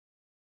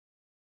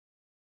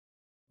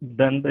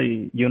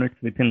the units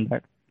within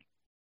that,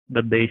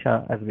 the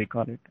desha as we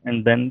call it,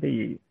 and then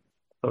the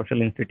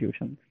social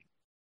institutions.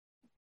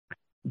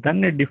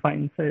 Then it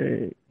defines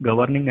a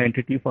governing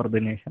entity for the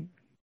nation.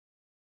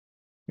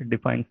 It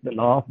defines the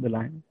law of the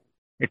land.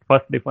 It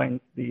first defines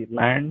the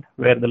land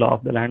where the law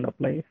of the land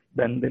applies,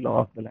 then the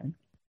law of the land.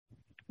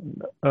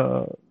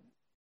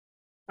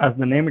 As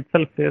the name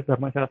itself says,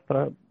 Dharma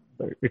Shastra,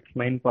 its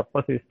main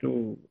purpose is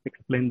to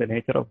explain the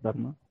nature of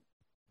Dharma.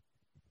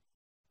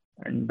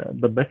 And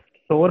the best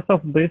source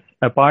of this,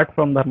 apart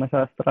from Dharma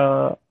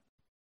Shastra,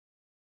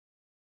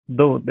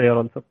 though they are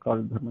also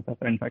called Dharma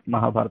Shastra, in fact,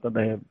 Mahabharata,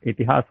 the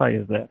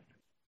Itihasa is there.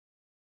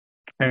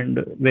 And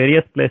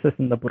various places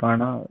in the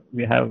Purana,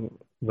 we have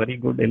very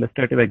good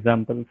illustrative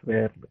examples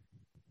where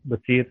the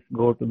chiefs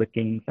go to the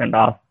kings and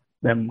ask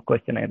them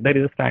questionnaire. There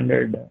is a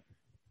standard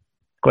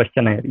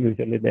questionnaire.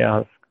 Usually they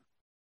ask,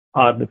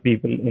 are the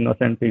people,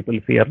 innocent people,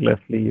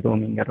 fearlessly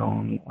roaming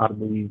around?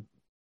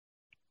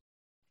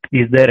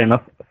 Is there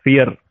enough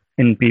fear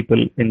in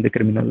people, in the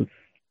criminals,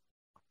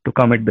 to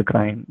commit the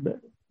crime?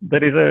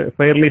 There is a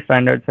fairly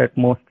standard set.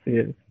 Most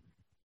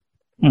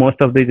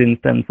of these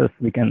instances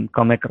we can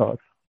come across.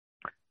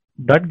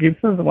 That gives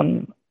us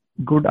one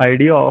good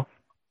idea of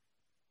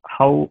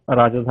how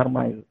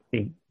Rajadharma is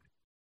seen.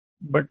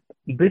 But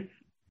this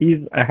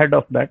is ahead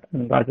of that,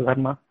 and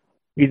Rajadharma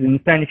is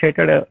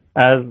instantiated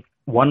as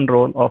one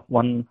role of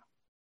one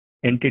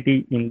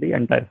entity in the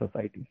entire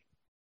society.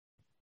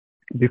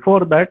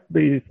 Before that,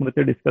 the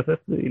Smriti discusses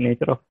the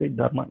nature of the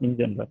Dharma in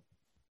general,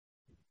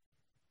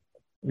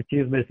 which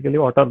is basically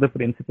what are the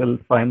principles,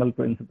 primal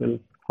principles,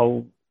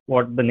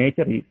 what the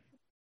nature is,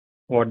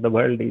 what the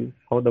world is,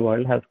 how the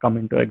world has come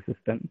into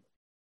existence,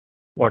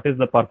 what is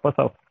the purpose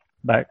of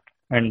that,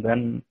 and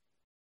then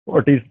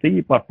what is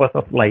the purpose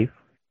of life.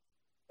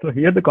 So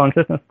here the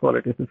consciousness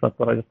qualities is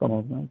Sattva, Rajas,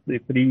 Tamo, the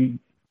three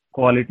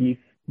qualities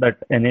that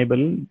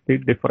enable the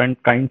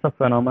different kinds of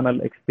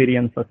phenomenal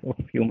experiences of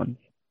humans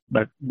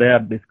that they are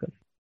discussed.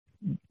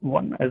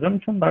 One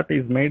assumption that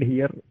is made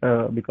here,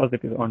 because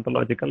it is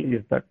ontological,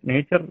 is that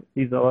nature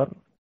is our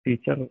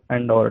teacher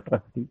and our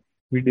trustee.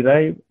 We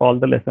derive all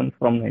the lessons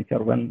from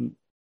nature. When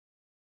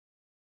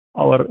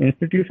our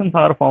institutions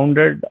are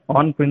founded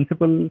on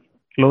principles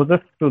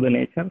closest to the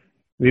nature,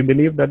 we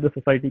believe that the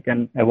society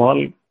can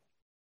evolve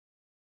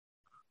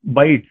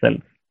by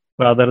itself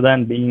rather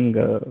than being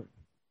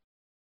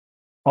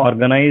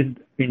organized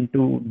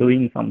into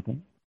doing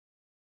something.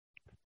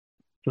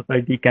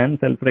 Society can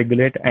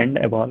self-regulate and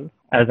evolve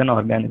as an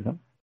organism.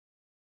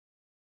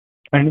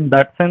 And in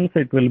that sense,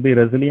 it will be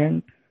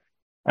resilient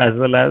as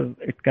well as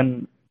it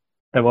can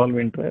evolve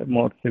into a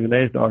more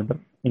civilized order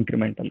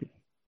incrementally.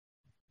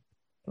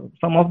 So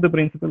some of the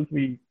principles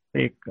we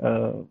take,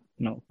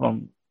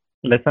 from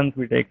lessons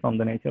we take from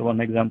the nature.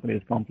 One example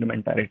is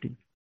complementarity.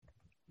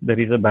 There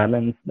is a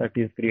balance that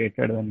is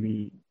created when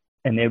we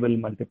enable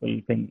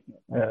multiple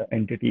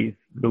entities,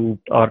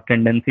 groups, or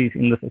tendencies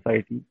in the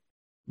society.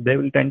 They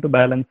will tend to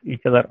balance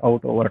each other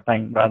out over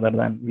time rather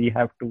than we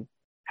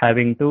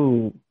having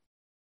to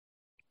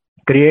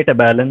create a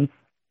balance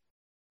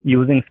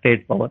using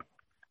state power.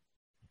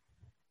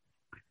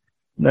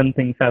 Then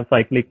things have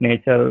cyclic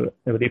nature.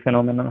 Every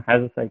phenomenon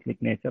has a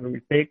cyclic nature.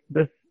 We take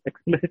this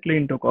explicitly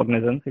into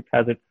cognizance. It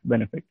has its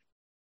benefits.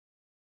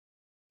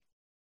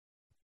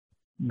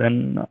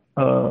 Then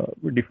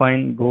we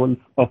define goals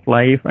of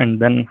life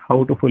and then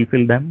how to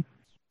fulfill them.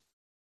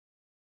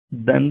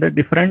 Then the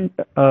different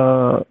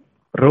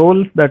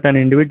roles that an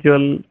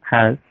individual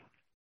has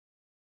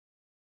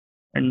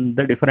and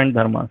the different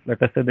dharmas.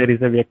 Let us say there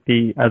is a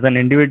Vyakti. As an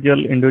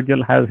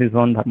individual has his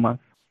own dharmas.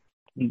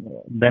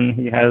 Then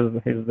he has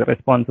his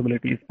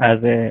responsibilities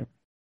as a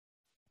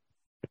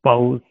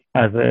spouse,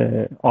 as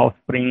a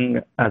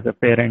offspring, as a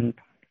parent,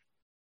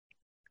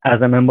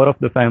 as a member of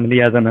the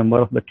family, as a member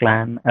of the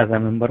clan, as a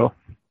member of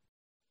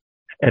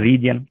a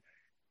region,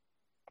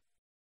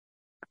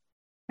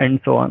 and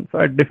so on. So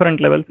at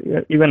different levels,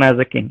 even as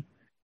a king.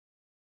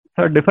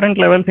 So at different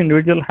levels,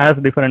 individual has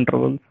different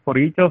roles. For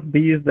each of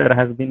these, there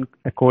has been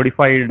a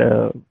codified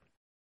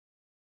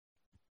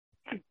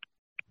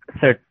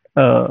set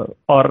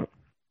or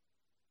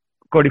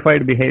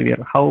codified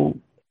behavior.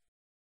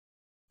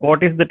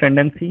 What is the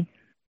tendency?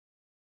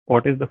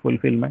 What is the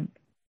fulfillment?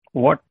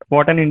 What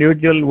an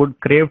individual would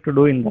crave to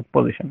do in that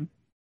position?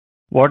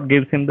 What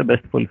gives him the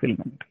best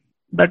fulfillment?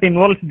 That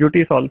involves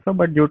duties also,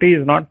 but duty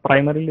is not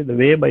primarily the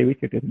way by which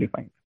it is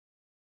defined.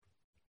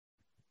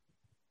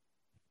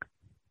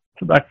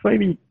 So that's why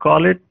we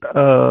call it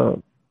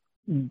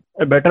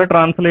a better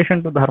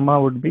translation to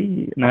dharma would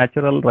be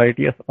natural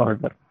righteous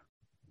order.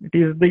 It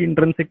is the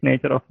intrinsic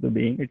nature of the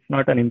being. It's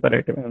not an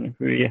imperative. And if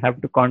we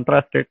have to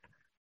contrast it,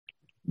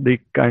 the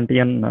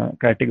Kantian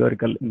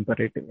categorical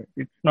imperative,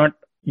 it's not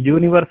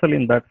universal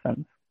in that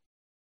sense,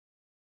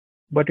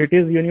 but it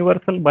is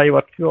universal by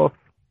virtue of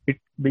it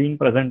being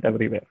present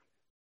everywhere.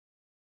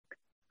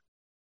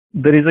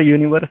 There is a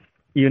universe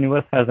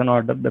has an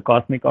order. The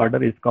cosmic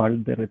order is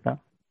called the Rita.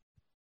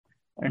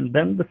 And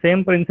then the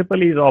same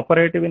principle is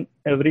operative in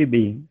every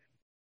being,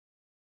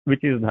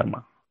 which is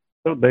dharma.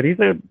 So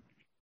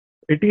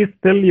it is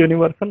still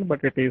universal,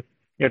 but it is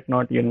yet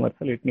not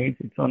universal. It needs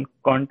its own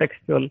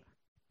contextual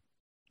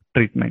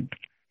treatment.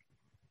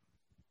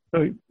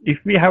 So if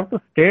we have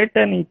to state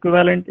an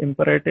equivalent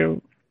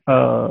imperative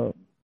or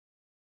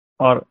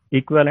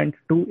equivalent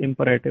to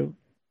imperative,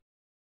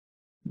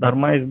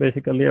 dharma is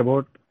basically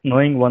about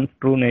knowing one's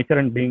true nature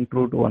and being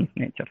true to one's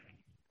nature.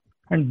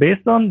 And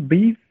based on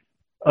these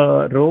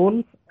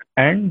roles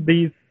and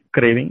these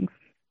cravings,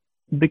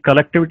 the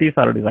collectivities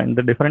are designed.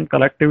 The different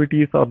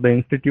collectivities or the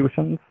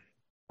institutions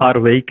are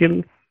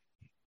vehicles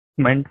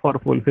meant for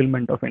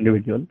fulfillment of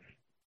individuals.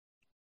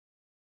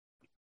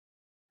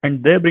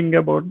 And they bring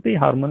about the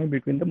harmony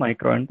between the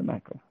micro and the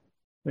macro.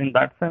 In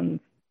that sense,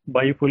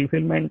 by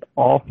fulfillment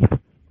of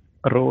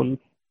roles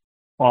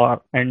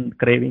and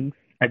cravings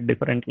at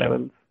different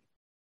levels,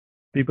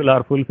 people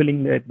are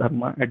fulfilling their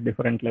dharma at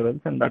different levels,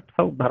 and that's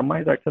how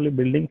dharma is actually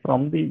building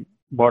from the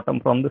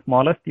bottom, from the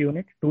smallest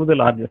unit to the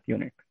largest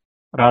unit,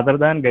 rather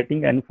than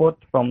getting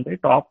enforced from the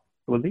top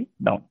to the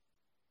down.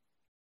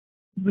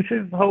 This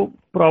is how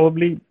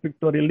probably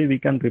pictorially we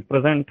can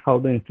represent how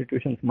the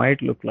institutions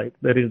might look like.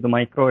 There is the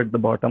micro at the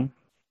bottom,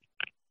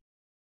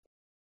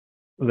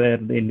 where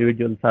the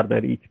individuals are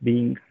there. Each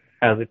being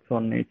has its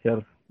own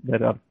nature.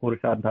 There are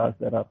purusharthas,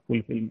 there are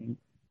fulfillment.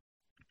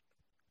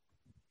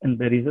 And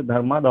there is a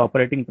dharma, the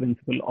operating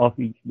principle of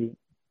each being.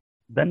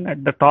 Then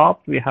at the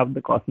top, we have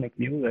the cosmic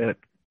view, where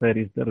there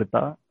is the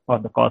Rita or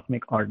the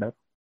cosmic order.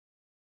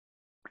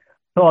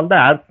 So all the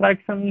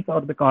abstractions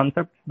or the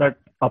concepts that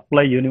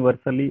apply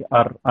universally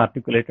are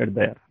articulated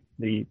there.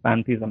 The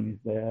pantheism is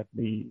there,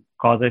 the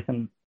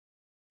causation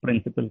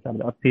principles are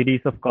there, or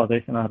theories of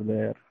causation are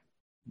there,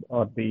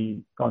 or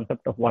the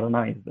concept of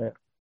Varna is there.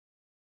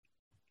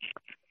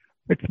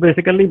 It's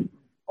basically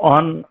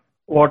on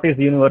what is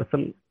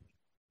universal.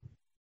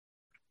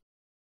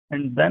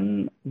 And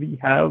then we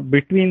have,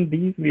 between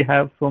these, we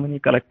have so many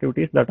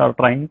collectivities that are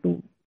trying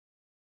to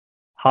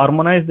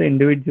harmonize the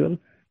individual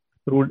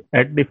through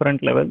at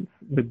different levels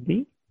with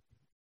the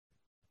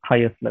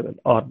highest level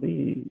or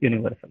the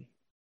universal.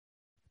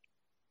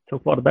 So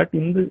for that,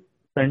 in the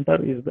center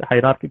is the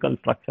hierarchical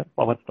structure,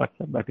 power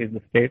structure, that is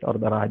the state or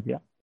the Rajya.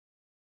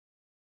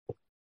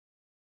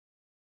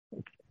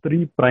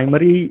 Three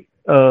primary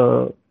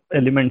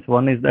elements.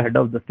 One is the head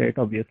of the state,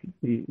 obviously.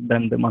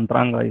 Then the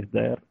Mantranga is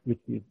there, which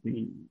is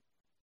the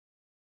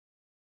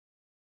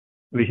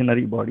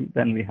visionary body.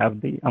 Then we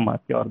have the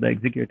Amatya or the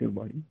executive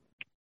body.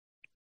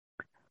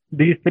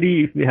 These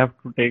three, if we have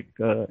to take,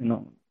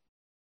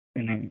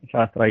 in a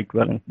Shastra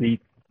equivalence, these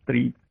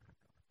three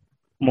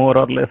more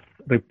or less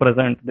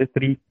represent the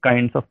three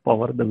kinds of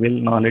power: the will,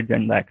 knowledge,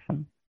 and the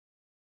action.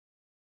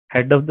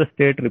 Head of the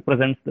state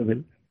represents the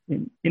will.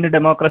 In a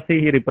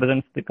democracy, he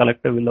represents the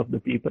collective will of the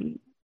people.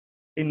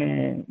 In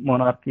a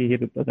monarchy, he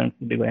represents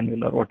the divine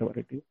will or whatever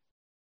it is.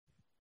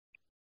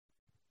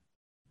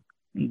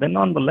 And then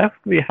on the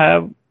left, we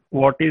have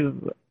what is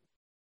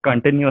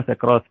continuous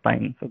across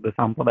time. So the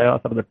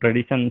sampradayas or the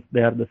traditions,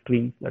 they are the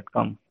streams that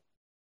come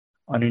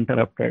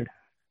uninterrupted,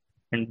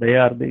 and they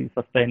are the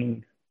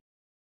sustaining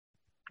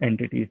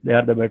entities. They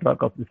are the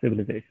bedrock of the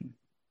civilization.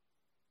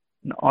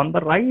 And on the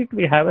right,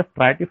 we have a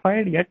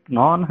stratified yet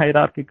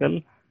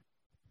non-hierarchical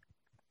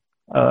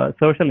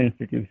social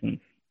institutions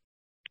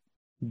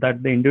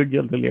that the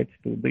individual relates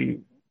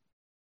to.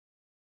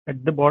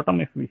 At the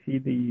bottom, if we see,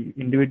 the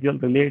individual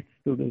relates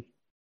to the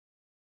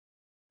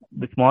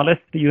The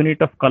smallest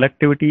unit of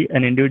collectivity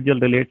an individual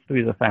relates to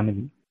is a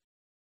family.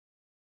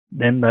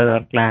 Then there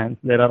are clans,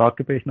 there are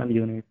occupational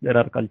units, there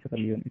are cultural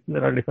units,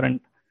 there are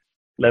different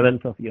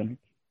levels of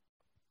units.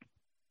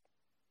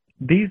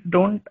 These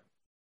don't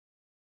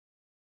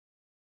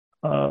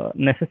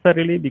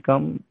necessarily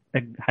become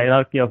a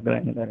hierarchy of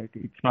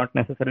granularity. It's not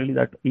necessarily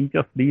that each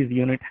of these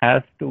units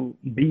has to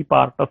be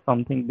part of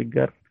something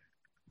bigger,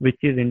 which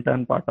is in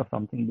turn part of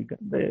something bigger.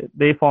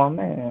 They form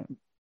a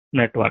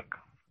network.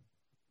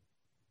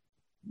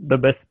 The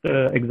best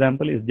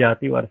example is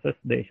Jati versus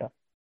Desha.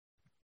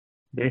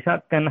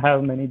 Desha can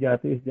have many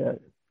Jatis,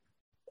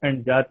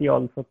 and Jati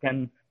also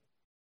can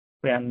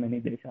span many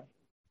Deshas.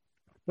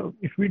 So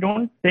if we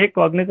don't take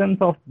cognizance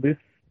of this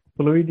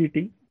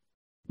fluidity,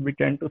 we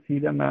tend to see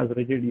them as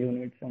rigid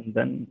units, and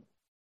then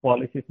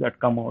policies that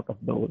come out of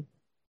those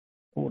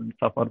would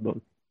suffer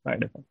those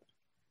side effects.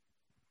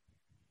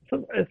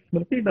 So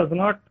Smriti does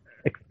not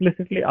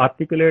explicitly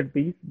articulate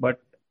these, but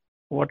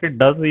what it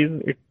does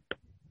is it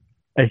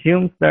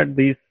assumes that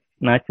these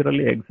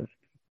naturally exist.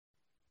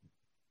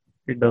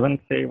 It doesn't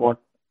say what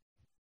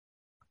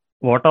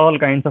all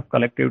kinds of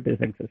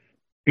collectivities exist.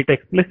 It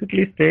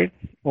explicitly states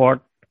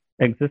what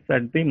exists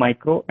at the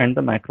micro and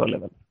the macro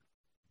level.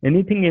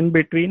 Anything in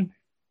between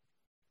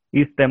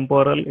is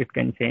temporal, it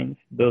can change.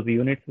 Those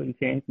units will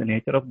change, the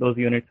nature of those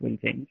units will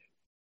change.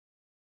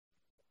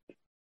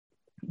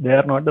 They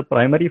are not the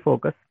primary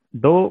focus,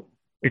 though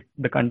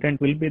the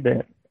content will be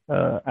there.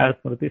 As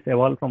Smritis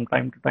evolve from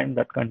time to time,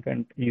 that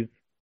content is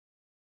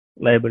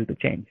liable to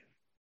change.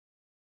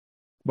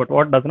 But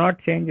what does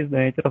not change is the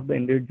nature of the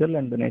individual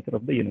and the nature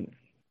of the universe.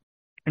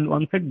 And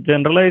once it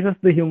generalizes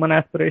the human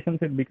aspirations,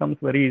 it becomes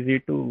very easy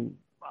to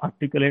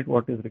articulate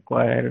what is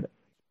required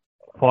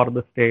for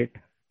the state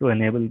to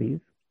enable these.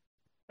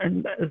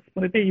 And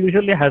Smriti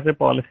usually has a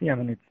policy. I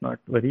mean, it's not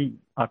very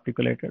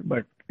articulated,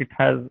 but it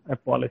has a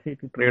policy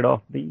to trade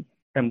off the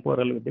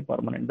temporal with the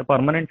permanent. The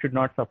permanent should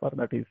not suffer,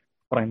 that is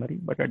primary.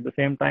 But at the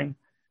same time,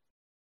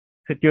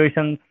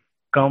 situations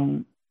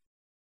come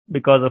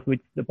because of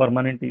which the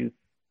permanent is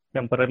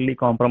temporarily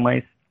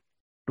compromised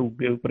to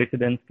give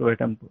precedence to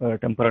a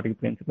temporary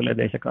principle. A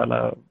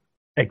Deshakala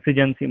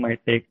exigency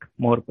might take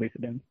more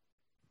precedence.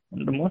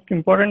 And the most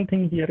important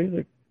thing here is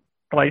it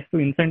tries to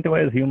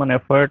incentivize human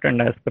effort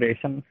and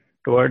aspiration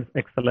towards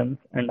excellence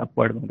and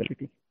upward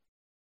mobility.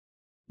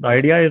 The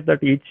idea is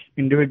that each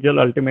individual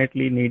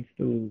ultimately needs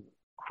to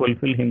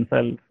fulfill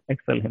himself,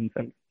 excel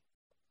himself.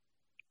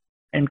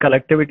 And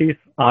collectivities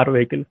are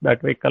vehicles.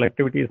 That way,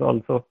 collectivities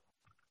also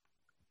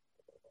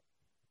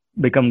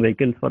become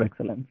vehicles for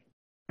excellence.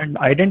 And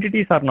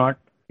identities are not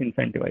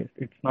incentivized.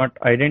 It's not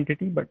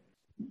identity, but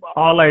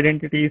all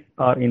identities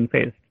are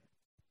in-phased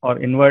or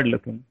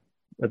inward-looking.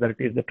 Whether it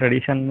is the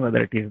tradition,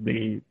 whether it is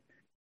the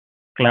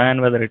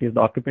clan, whether it is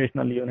the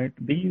occupational unit,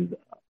 these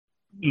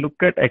look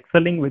at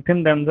excelling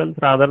within themselves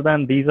rather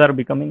than these are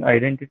becoming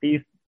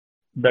identities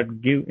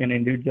that give an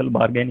individual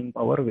bargaining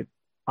power with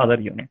other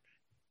units.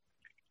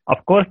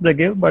 Of course, they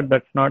give, but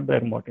that's not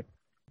their motive.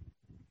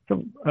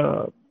 So,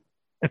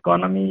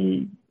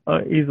 economy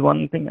is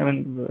one thing. I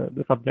mean,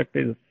 the subject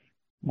is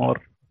more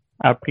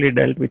aptly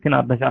dealt with in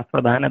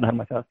Ardhashastra than a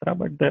Dharmashastra,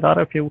 but there are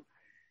a few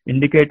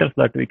indicators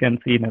that we can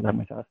see in a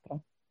Dharmashastra.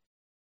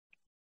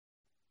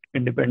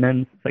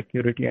 Independence,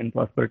 security, and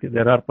prosperity.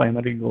 There are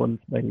primary goals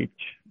by which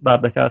the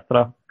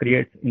Ardhashastra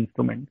creates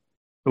instruments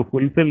to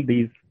fulfill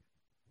these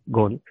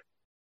goals.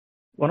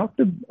 One of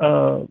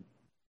the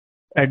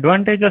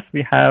advantages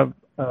we have,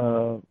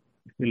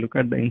 if we look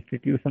at the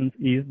institutions,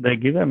 is they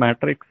give a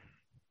matrix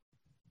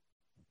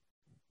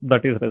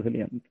that is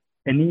resilient.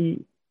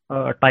 Any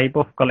type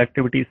of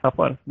collectivity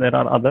suffers, there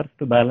are others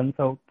to balance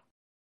out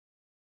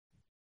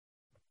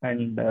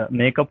and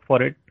make up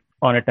for it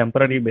on a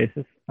temporary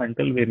basis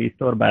until we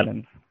restore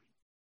balance.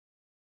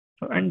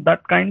 So, and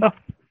that kind of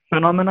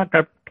phenomena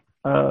kept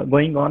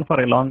going on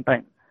for a long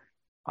time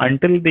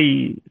until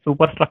the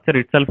superstructure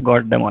itself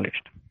got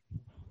demolished,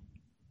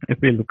 if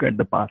we look at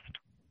the past.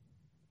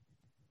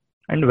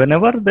 And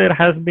whenever there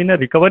has been a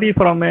recovery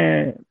from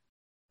a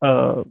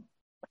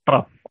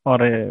trough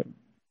or a,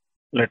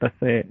 let us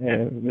say,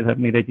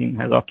 Wizarding regime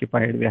has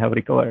occupied, we have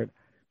recovered,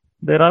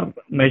 there are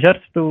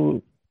measures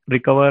to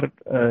recover,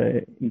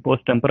 impose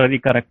temporary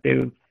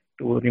correctives,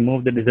 to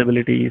remove the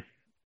disabilities,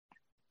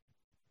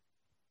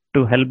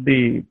 to help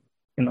the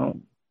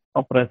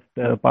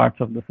oppressed parts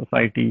of the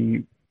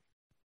society.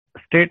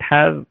 State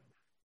has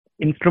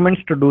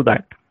instruments to do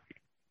that,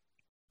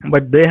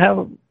 but they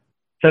have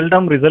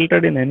seldom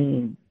resulted in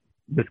any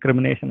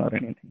discrimination or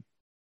anything.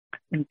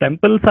 And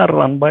temples are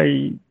run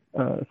by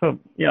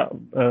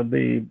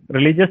the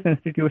religious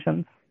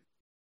institutions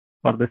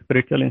or the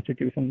spiritual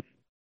institutions,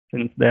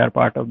 since they are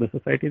part of the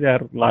society, they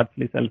are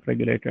largely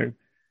self-regulated,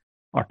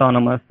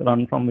 autonomous,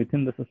 run from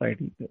within the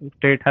society. The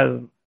state has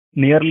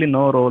nearly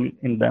no role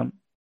in them.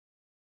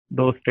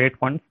 Though state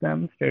funds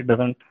them, state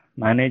doesn't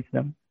manage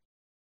them.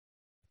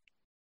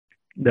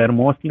 They are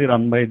mostly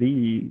run by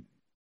the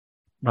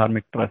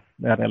dharmic trusts.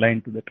 They are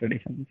aligned to the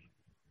traditions.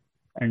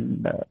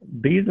 And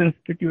these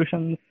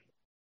institutions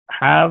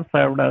have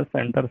served as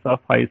centers of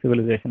high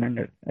civilization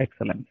and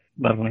excellence,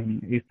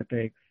 learning,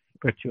 aesthetics,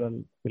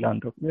 ritual,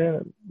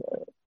 philanthropy.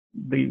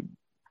 The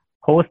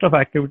host of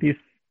activities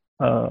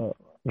uh,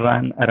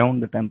 ran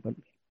around the temples.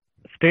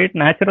 State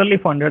naturally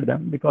funded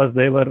them because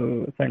they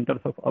were centers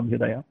of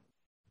Abhyudaya.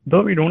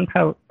 Though we don't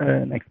have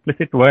an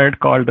explicit word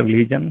called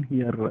religion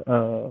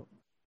here,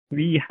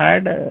 we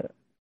had,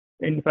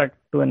 in fact,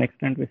 to an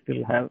extent, we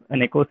still have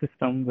an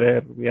ecosystem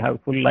where we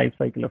have full life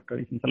cycle of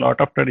traditions. A lot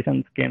of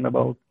traditions came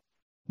about,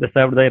 they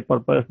served their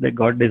purpose, they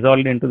got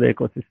dissolved into the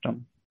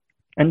ecosystem.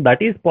 And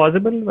that is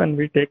possible when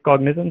we take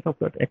cognizance of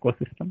that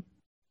ecosystem.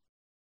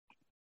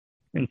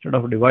 Instead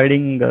of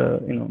dividing,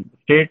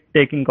 state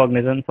taking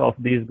cognizance of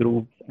these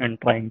groups and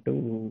trying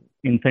to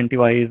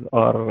incentivize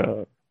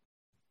or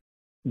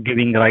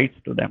giving rights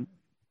to them.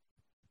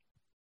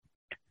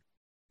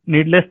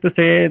 Needless to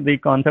say, the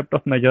concept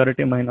of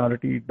majority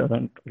minority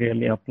doesn't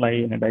really apply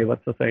in a diverse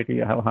society.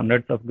 You have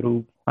hundreds of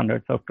groups,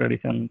 hundreds of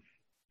traditions,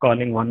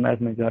 calling one as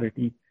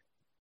majority.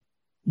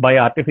 By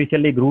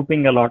artificially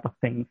grouping a lot of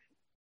things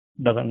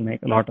doesn't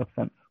make a lot of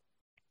sense.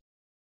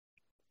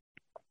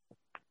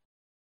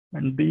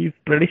 And these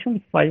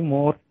traditions thrive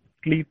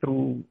mostly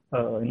through,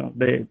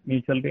 they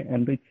mutually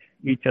enrich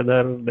each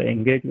other, they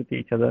engage with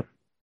each other.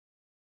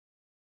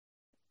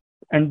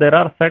 And there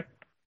are set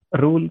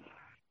rules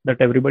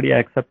that everybody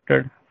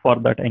accepted for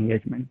that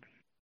engagement.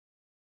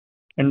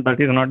 And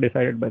that is not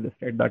decided by the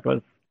state. That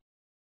was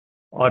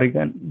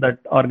that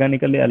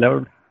organically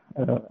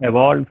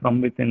evolved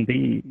from within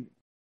the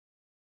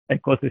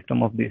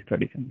ecosystem of these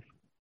traditions.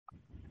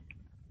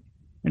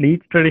 And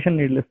each tradition,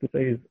 needless to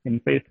say, is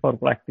infaced for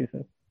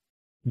practices.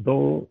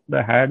 Though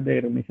they had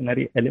their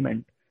missionary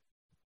element,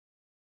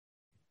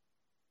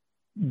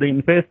 the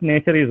infaced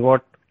nature is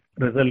what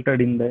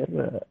resulted in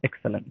their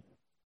excellence.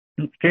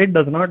 And state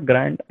does not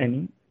grant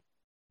any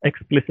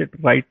explicit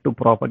right to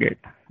propagate.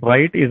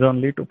 Right is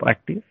only to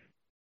practice.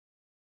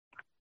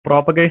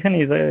 Propagation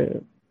is a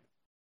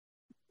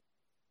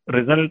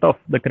result of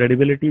the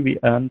credibility we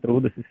earn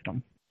through the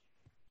system.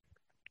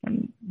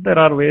 And there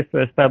are ways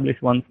to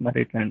establish one's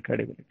merit and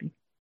credibility.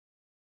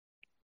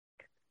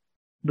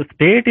 The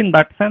state in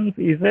that sense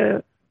is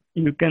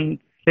you can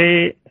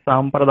say,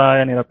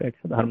 Sampradaya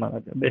Nirapeksha Dharma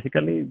Raja.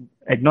 Basically,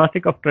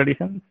 agnostic of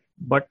traditions,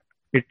 but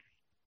its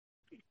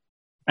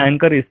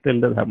anchor is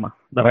still the Dharma.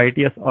 The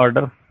righteous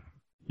order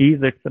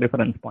is its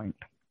reference point.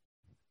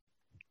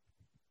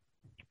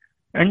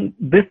 And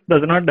this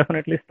does not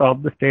definitely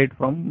stop the state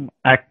from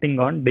acting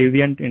on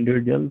deviant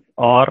individuals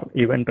or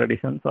even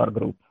traditions or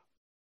groups.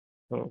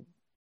 So,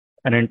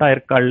 an entire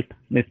cult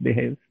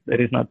misbehaves.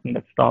 There is nothing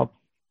that stops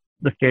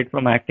the state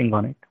from acting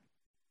on it,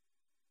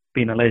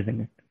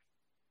 penalizing it.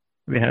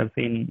 We have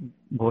seen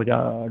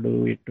Bhoja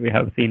do it. We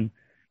have seen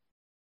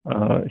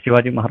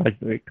Shivaji Maharaj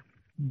do it.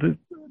 The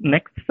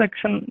next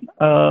section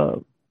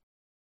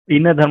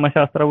in a Dharma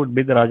Shastra would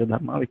be the Raja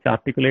Dharma, which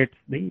articulates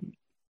the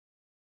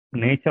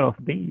nature of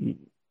the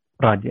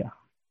Rajya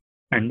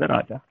and the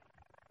Raja.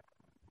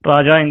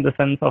 Raja in the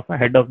sense of a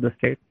head of the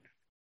state,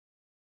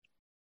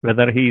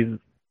 whether he is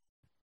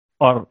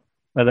or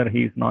whether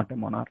he is not a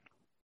monarch.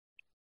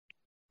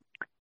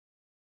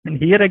 And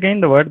here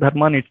again, the word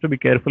dharma needs to be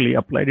carefully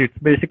applied. It's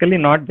basically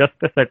not just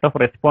a set of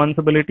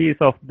responsibilities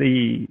of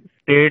the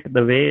state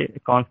the way a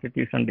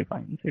constitution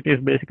defines. It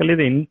is basically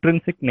the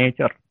intrinsic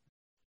nature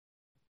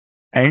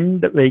and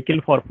the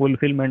vehicle for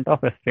fulfillment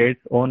of a state's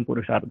own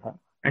purushartha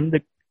and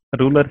the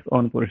ruler's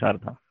own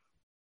purushartha.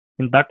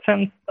 In that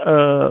sense,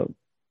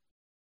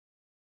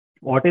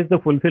 what is the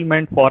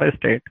fulfillment for a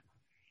state?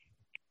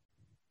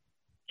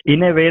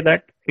 In a way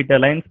that it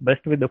aligns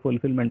best with the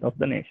fulfillment of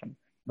the nation.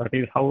 That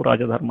is how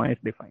Rajadharma is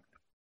defined.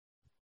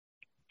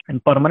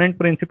 And permanent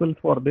principles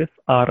for this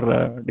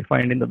are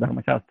defined in the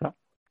Dharma Shastra.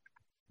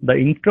 The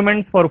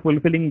instruments for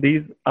fulfilling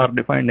these are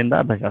defined in the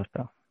Artha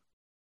Shastra.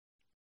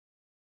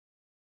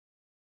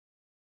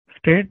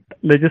 State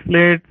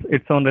legislates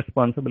its own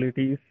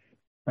responsibilities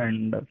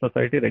and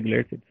society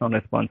regulates its own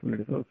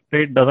responsibilities. So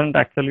state doesn't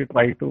actually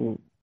try to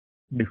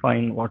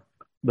define what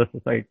the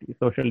society,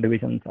 social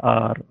divisions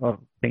are or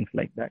things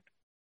like that.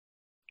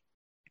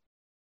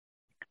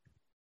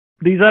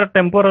 These are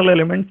temporal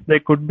elements. They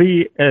could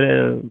be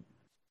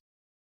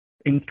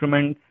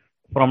instruments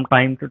from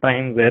time to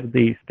time where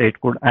the state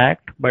could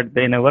act, but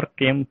they never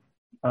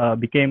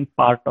became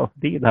part of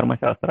the Dharma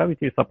Shastra, which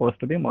is supposed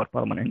to be more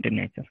permanent in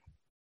nature.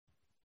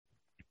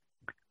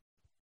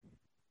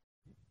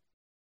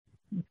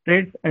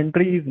 State's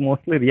entry is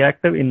mostly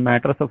reactive in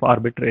matters of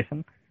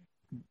arbitration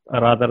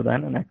rather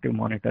than an active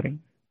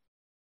monitoring.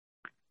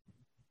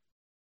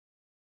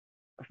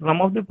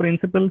 Some of the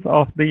principles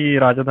of the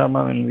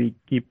Rajadharma, when we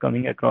keep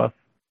coming across,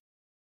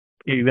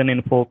 even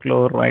in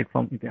folklore, right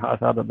from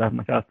Itihasa, the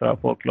Dharma Shastra,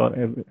 folklore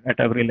at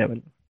every level.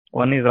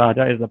 One is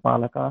Raja is the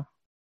Palaka.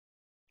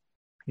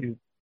 He's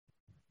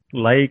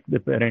like the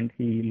parent,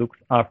 he looks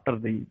after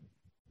the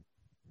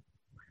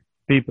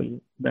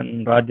people.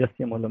 Then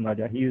Rajasya Moolam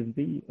Raja, he is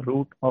the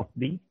root of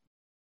the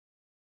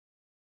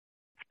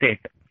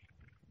state.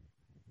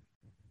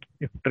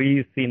 If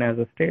tree is seen as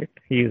a state,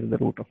 he is the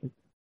root of it.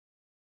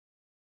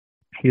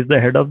 He's the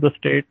head of the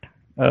state,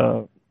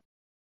 uh,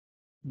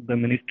 the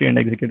ministry and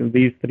executive.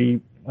 These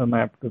three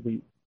map to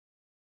the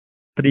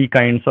three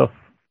kinds of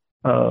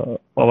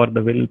power: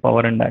 the will,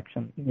 power, and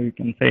action. We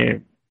can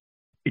say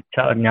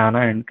Icha,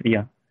 Jnana, and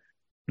Kriya.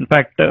 In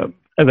fact, a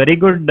very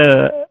good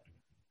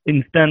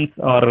instance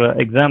or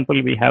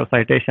example we have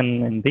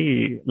citation in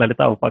the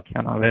Lalita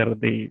Upakhyana, where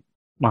the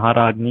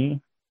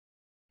Maharagni,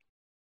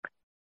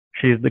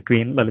 she is the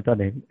queen, Lalita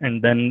Devi,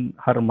 and then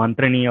her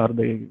Mantrini or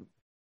the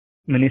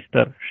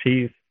minister,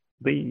 she is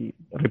the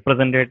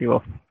representative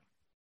of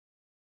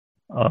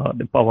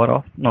the power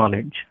of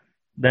knowledge.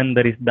 Then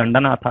there is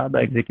Dandanatha, the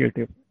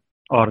executive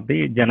or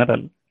the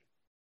general.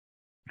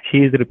 She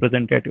is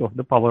representative of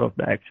the power of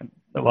the action,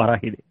 the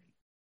Varahi Devi.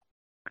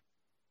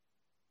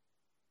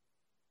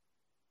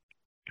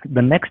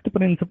 The next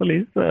principle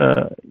is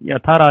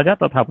Yatha Raja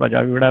Tatha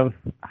Praja. We would have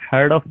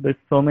heard of this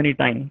so many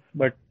times,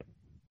 but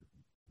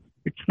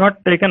it's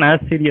not taken as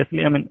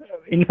seriously. I mean,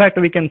 in fact,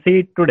 we can see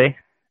it today.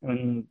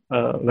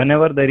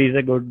 Whenever there is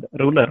a good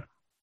ruler,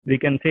 we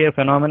can see a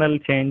phenomenal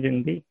change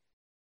in the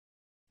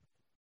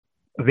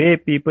way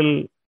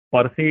people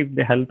perceive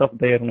the health of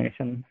their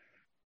nation,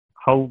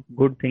 how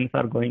good things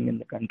are going in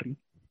the country,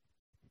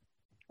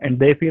 and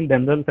they feel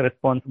themselves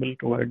responsible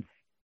towards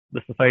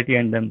the society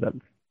and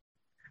themselves.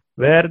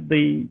 Where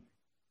the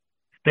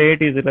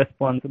state is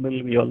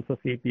irresponsible, we also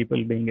see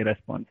people being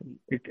irresponsible.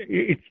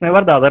 It's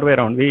never the other way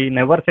around. We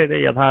never say that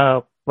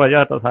Yatha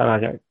Praja Tatha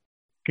Raja.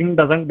 King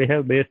doesn't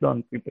behave based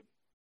on people.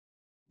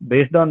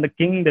 Based on the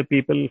king, the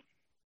people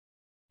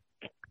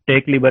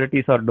take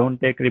liberties or don't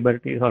take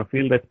liberties or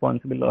feel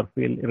responsible or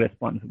feel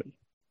irresponsible.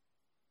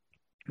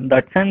 In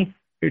that sense,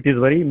 it is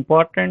very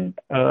important,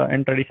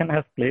 and tradition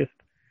has placed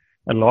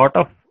a lot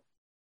of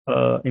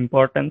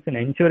importance in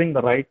ensuring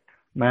the right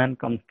man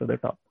comes to the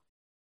top.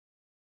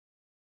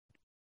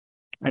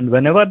 And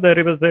whenever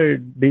there was a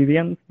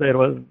deviance, there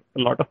was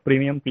a lot of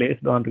premium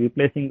placed on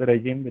replacing the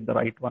regime with the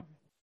right one,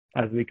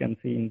 as we can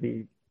see in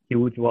the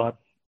huge wars,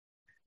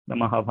 the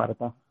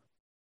Mahabharata.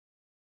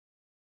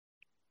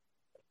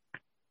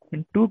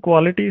 And two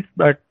qualities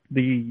that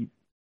the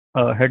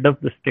head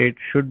of the state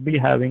should be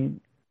having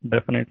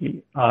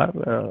definitely are,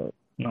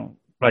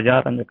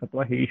 Praja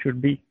Ranjakatva.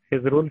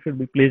 His rule should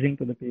be pleasing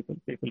to the people.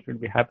 People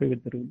should be happy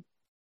with the rule.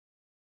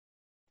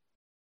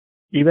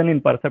 Even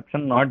in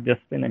perception, not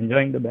just in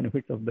enjoying the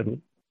benefits of the rule.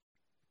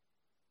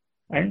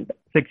 And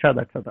Siksha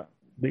Dakshata.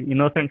 The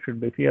innocent should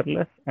be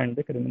fearless and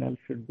the criminal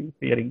should be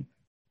fearing.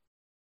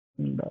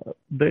 And,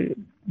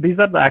 these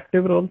are the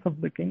active roles of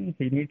the king.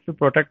 He needs to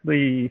protect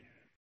the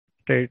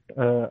state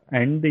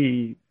and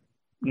the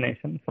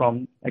nation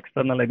from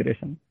external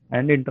aggression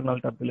and internal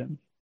turbulence.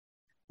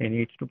 He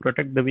needs to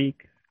protect the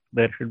weak.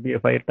 There should be a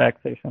fair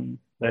taxation.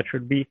 There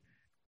should be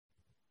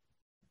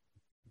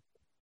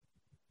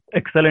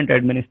excellent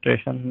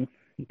administration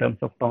in terms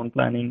of town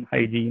planning,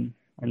 hygiene,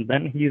 and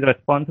then he is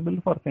responsible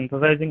for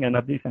synthesizing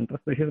energy centers.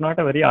 This is not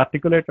a very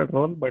articulated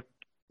role, but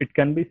it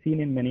can be seen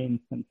in many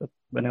instances.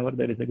 Whenever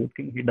there is a good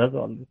king, he does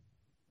all this.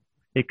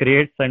 He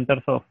creates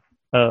centers of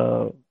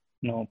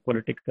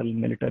political,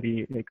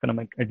 military,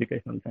 economic,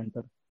 educational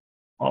centers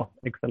of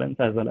excellence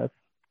as well as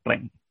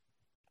strength.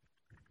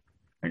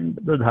 And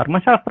the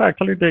Dharma Shastra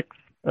actually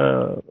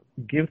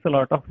gives a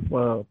lot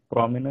of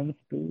prominence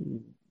to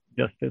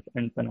justice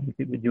and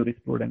penalty, the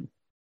jurisprudence.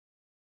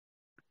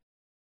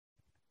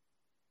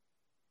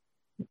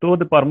 So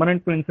the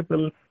permanent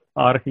principles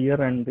are here,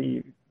 and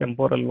the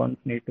temporal ones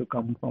need to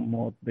come from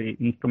more the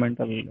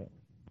instrumental,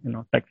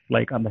 texts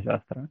like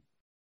Ardhashastra.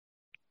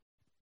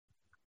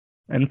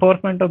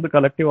 Enforcement of the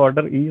collective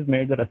order is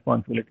made the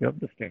responsibility of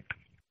the state,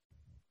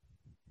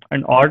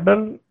 and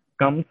order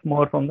comes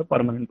more from the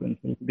permanent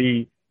principles.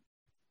 The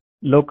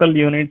local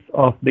units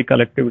of the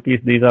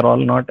collectivities, these are all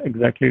not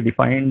exactly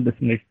defined.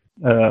 This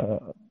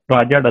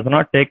Raja does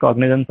not take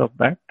cognizance of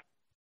that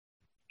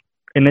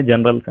in a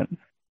general sense,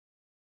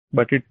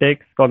 but it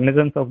takes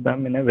cognizance of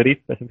them in a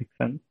very specific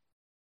sense,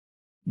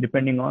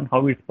 depending on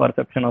how its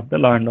perception of the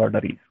law and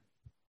order is.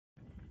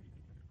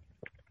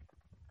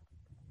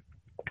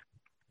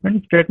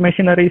 And state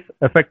machinery's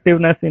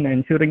effectiveness in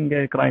ensuring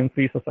a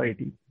crime-free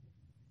society.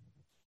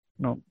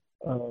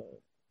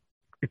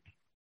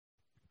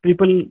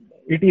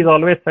 It is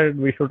always said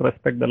we should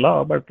respect the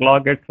law, but law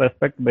gets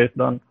respect based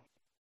on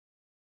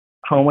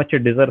how much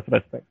it deserves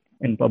respect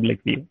in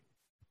public view.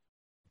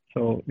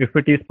 So if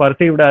it is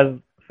perceived as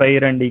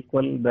fair and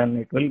equal, then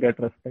it will get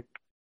respect.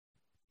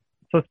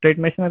 So state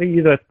machinery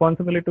is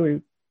responsible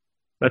to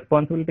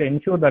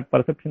ensure that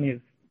perception is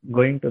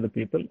going to the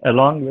people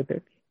along with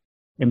its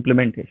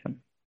implementation.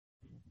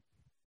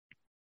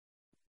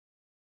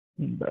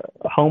 And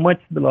how much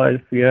the law is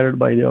feared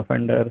by the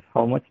offenders,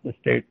 how much the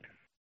state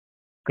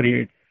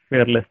creates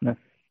fearlessness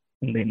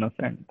in the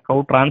innocent,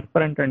 how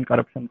transparent and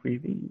corruption free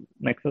the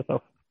nexus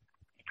of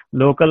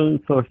local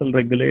social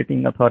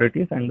regulating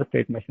authorities and the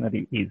state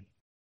machinery is.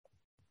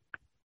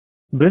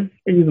 This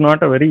is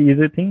not a very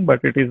easy thing,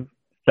 but it is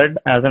said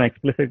as an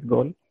explicit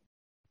goal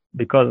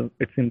because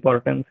its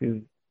importance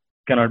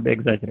cannot be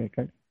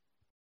exaggerated.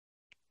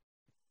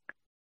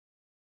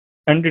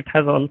 And it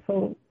has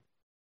also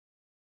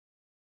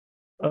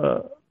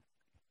a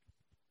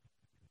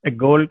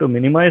goal to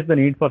minimize the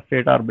need for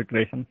state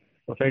arbitration.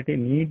 Society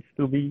needs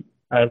to be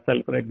as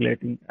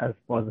self-regulating as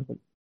possible.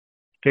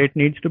 State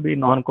needs to be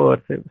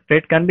non-coercive.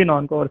 State can be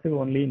non-coercive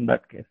only in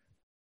that case.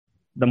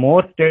 The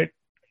more state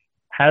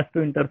has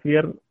to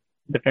interfere,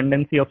 the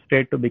tendency of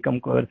state to become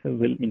coercive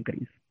will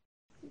increase.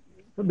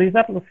 So these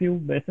are a few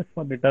bases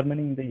for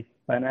determining the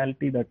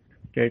penalty that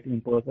state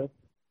imposes.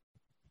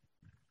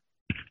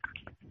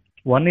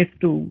 One is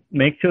to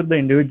make sure the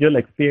individual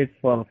expiates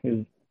for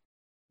his,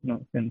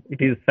 since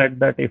it is said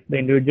that if the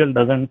individual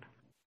doesn't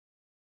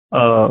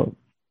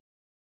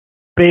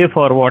pay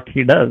for what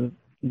he does,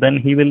 then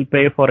he will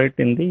pay for it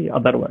in the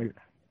other world.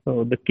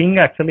 So the king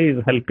actually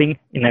is helping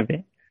in a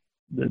way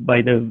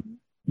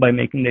by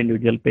making the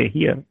individual pay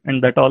here,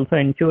 and that also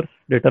ensures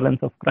deterrence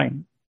of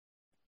crime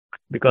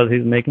because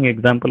he's making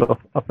example of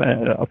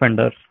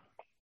offenders,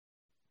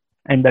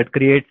 and that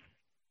creates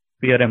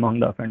fear among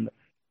the offenders.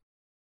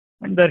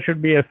 And there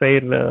should be a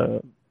fair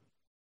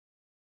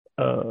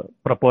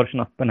proportion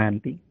of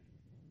penalty.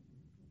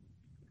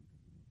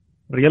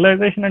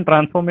 Realization and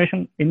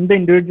transformation in the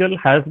individual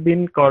has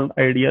been called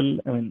ideal.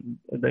 I mean,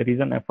 there is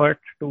an effort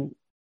to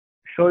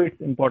show its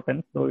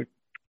importance, though it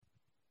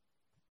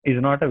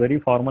is not a very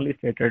formally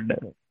stated.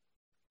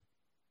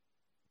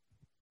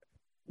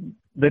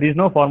 There is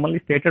no formally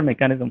stated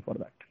mechanism for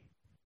that.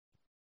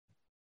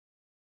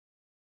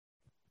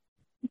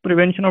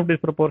 Prevention of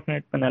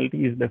disproportionate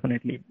penalty is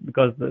definitely,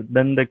 because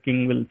then the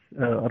king will,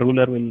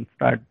 ruler will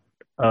start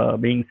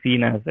being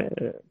seen as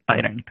a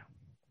tyrant.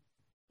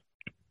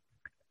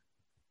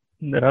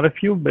 There are a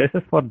few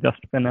bases for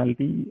just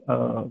penalty.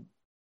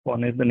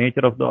 One is the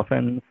nature of the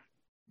offense,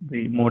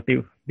 the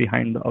motive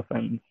behind the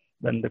offense,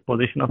 then the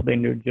position of the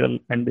individual,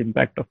 and the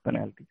impact of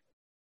penalty.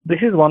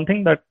 This is one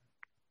thing that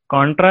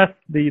contrasts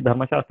the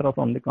Dharmashastra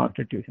from the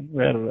constitution,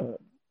 where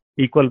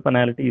equal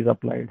penalty is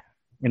applied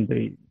in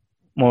the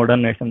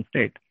modern nation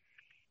state.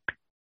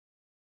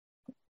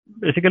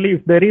 Basically,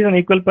 if there is an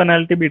equal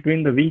penalty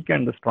between the weak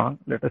and the strong,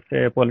 let us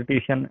say a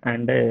politician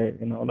and a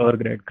lower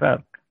grade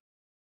clerk,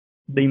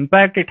 the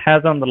impact it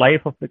has on the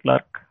life of the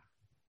clerk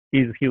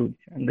is huge,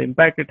 and the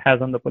impact it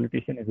has on the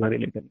politician is very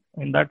little.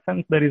 In that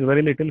sense, there is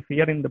very little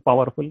fear in the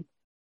powerful.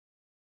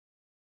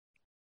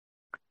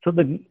 So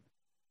the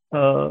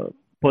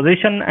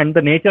position and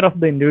the nature of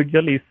the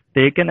individual is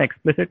taken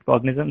explicit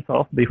cognizance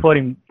of before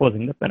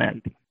imposing the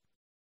penalty.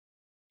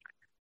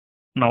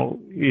 Now,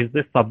 is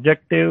this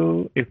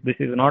subjective? If this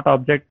is not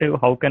objective,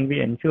 how can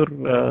we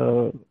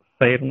ensure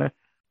fairness?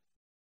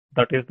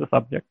 That is the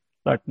subject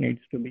that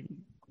needs to be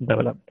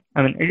developed.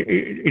 I mean,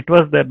 it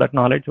was there, that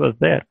knowledge was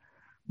there,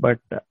 but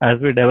as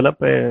we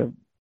develop a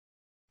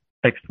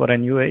text for a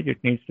new age,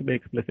 it needs to be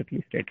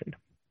explicitly stated.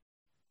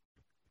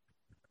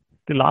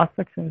 The last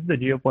section is the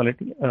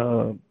geopolity.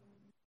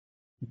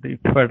 The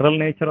federal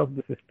nature of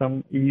the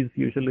system is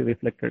usually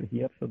reflected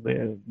here. So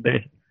the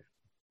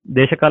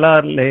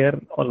Deshakala layer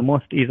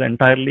almost is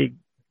entirely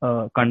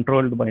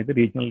controlled by the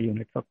regional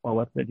units of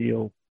power, the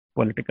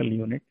geopolitical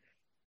units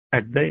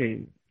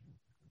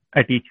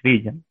at each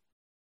region.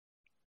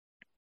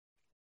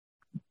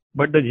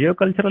 But the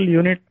geocultural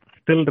unit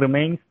still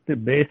remains the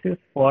basis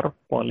for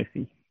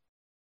policy.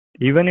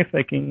 Even if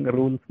a king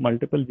rules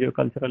multiple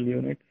geocultural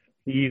units,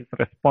 he is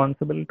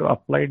responsible to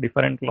apply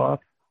different laws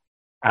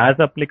as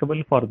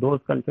applicable for those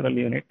cultural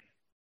units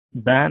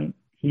than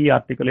he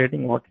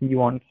articulating what he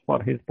wants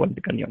for his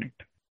political unit.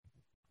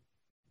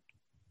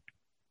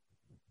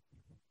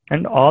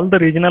 And all the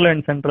regional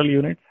and central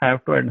units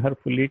have to adhere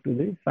fully to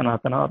the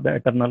Sanatana, or the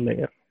eternal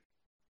layer.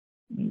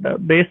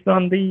 Based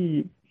on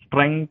the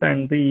strength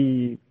and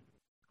the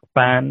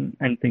span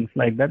and things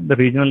like that, the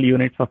regional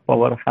units of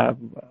power have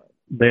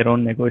their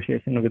own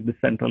negotiation with the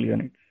central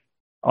units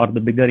or the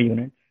bigger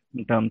units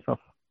in terms of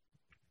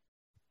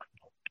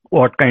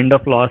what kind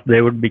of laws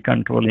they would be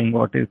controlling,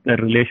 what is their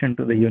relation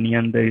to the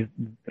union, there is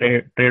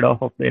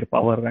trade-off of their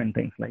power and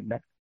things like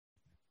that.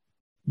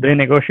 They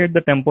negotiate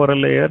the temporal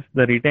layers,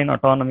 they retain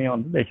autonomy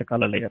on the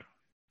Deshakala layer.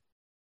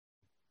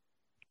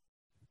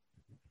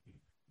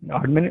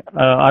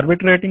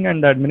 Arbitrating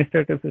and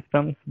administrative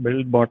systems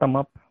build bottom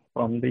up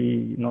from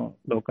the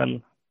local,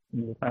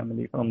 the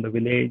family, from the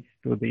village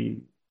to the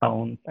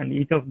towns, and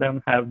each of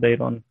them have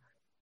their own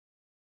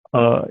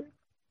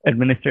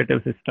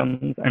administrative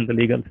systems and the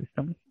legal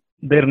systems.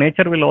 Their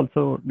nature will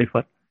also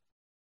differ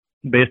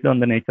based on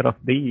the nature of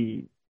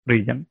the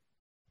region.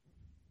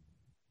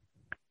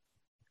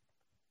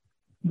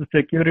 The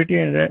security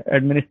and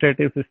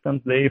administrative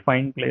systems, they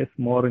find place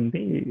more in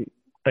the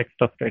text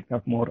of state,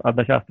 of more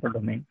Ardhashastra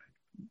domain,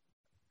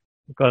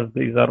 because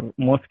these are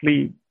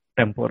mostly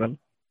temporal.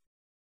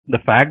 The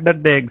fact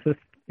that they exist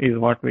is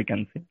what we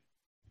can see.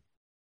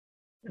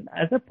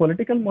 As a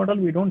political model,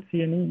 we don't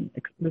see any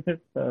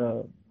explicit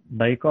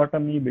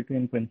dichotomy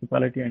between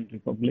principality and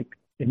republic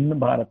in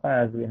Bharata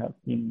as we have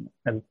seen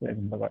elsewhere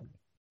in the world.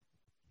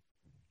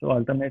 So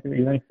alternatively,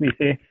 even if we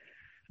say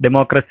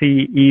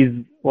democracy is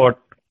what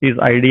is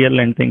ideal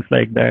and things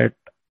like that,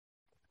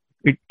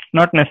 it's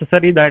not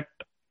necessary that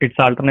its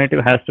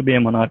alternative has to be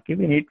a monarchy,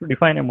 we need to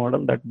define a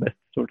model that best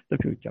suits the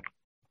future.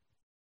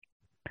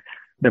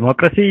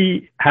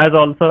 Democracy has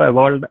also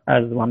evolved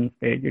as one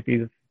stage. It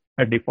is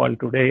a default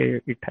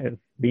today. It has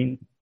been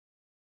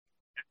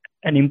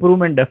an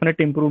improvement, definite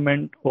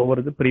improvement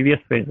over the previous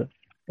phases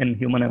in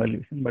human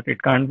evolution, but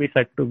it can't be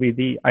said to be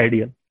the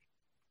ideal.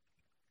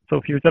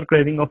 So future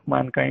craving of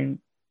mankind,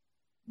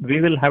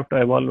 we will have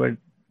to evolve a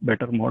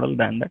better model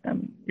than that,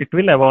 and it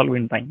will evolve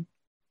in time.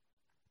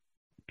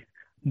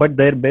 But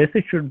their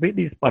basis should be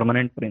these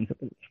permanent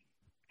principles.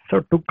 So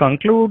to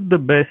conclude, the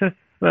basis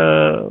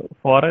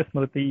for a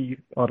Smriti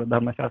or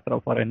Dharma Shastra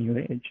for a new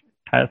age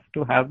has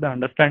to have the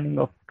understanding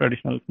of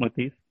traditional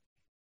Smritis,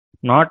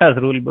 not as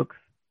rule books.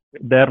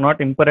 They are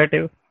not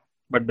imperative,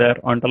 but they are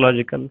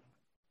ontological.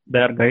 They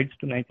are guides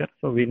to nature.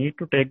 So we need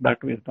to take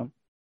that wisdom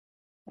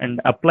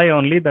and apply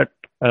only that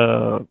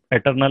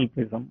eternal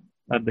prism,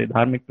 the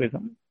dharmic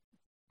prism,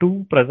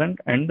 to present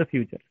and the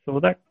future, so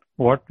that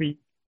what we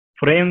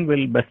frame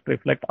will best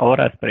reflect our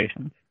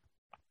aspirations.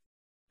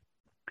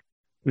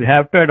 We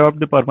have to adopt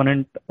the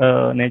permanent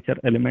nature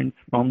elements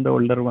from the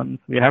older ones.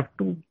 We have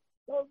to,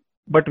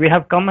 but we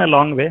have come a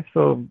long way.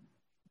 So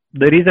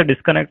there is a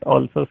disconnect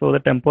also. So the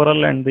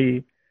temporal and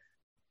the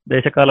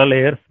Deshakala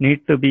layers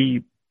need to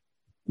be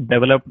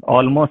developed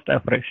almost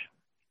afresh.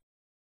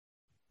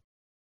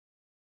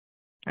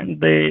 And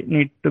they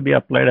need to be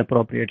applied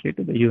appropriately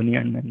to the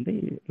union and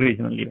the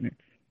regional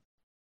units.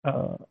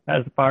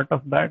 As part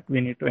of that,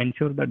 we need to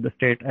ensure that the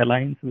state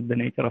aligns with the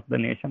nature of the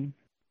nation,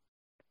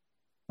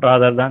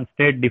 rather than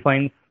state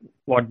defines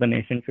what the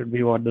nation should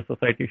be, what the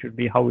society should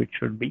be, how it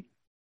should be.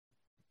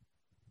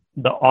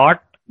 The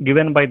art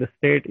given by the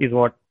state is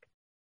what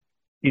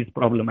is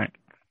problematic.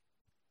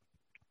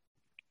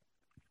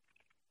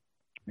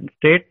 And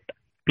state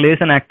plays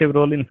an active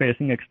role in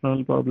facing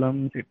external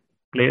problems. It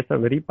plays a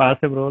very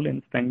passive role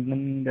in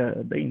strengthening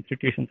the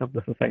institutions of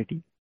the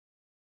society.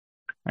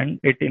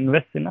 And it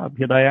invests in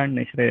Abhyudaya and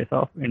Nishreyasa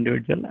of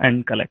individual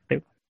and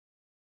collective.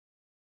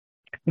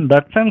 In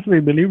that sense,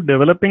 we believe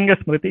developing a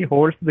Smriti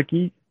holds the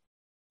key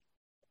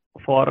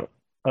for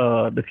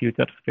the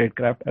future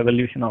statecraft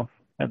evolution of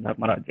a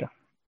Dharmarajya.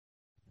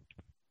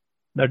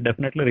 That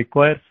definitely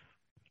requires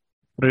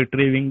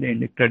retrieving the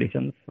Indic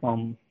traditions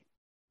from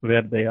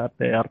where they are.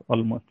 They are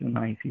almost in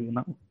ICU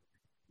now.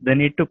 They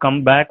need to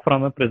come back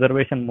from a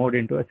preservation mode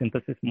into a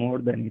synthesis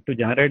mode. They need to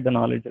generate the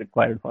knowledge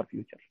required for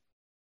future.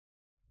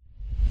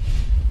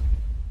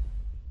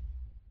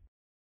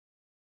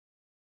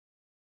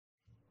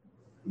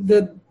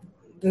 The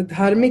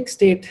dharmic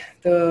state,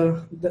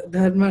 the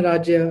Dharma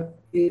Rajya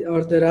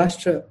or the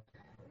Rashtra,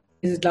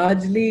 is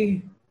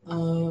largely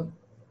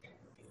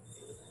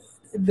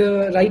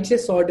the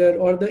righteous order,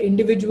 or the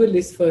individual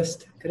is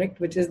first, correct?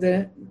 Which is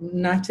the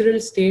natural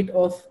state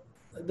of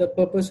the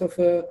purpose of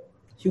a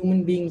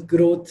human being's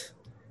growth,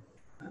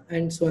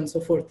 and so on and so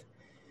forth.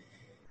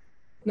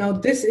 Now,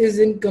 this is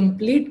in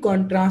complete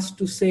contrast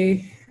to,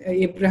 say,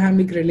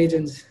 Abrahamic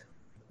religions,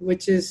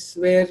 which is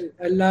where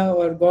Allah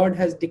or God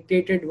has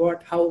dictated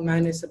how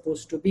man is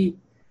supposed to be.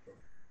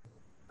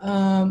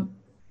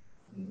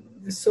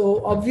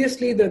 So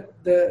obviously the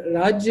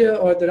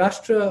Rajya or the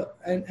Rashtra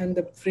and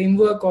the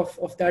framework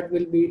of that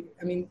will be,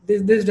 I mean,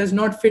 this does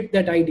not fit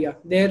that idea.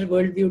 Their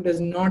worldview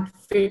does not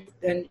fit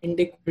an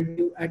Indic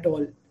worldview at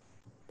all,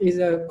 is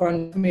a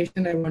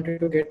confirmation I wanted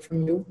to get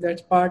from you.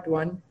 That's part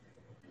one.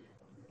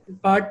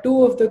 Part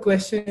two of the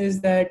question is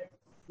that,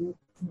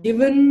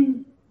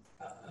 given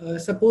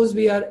suppose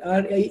we are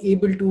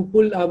able to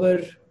pull our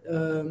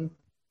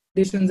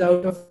traditions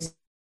out of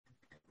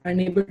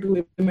and able to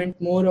implement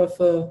more of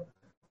a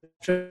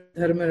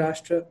Dharma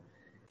Rashtra,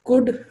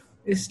 could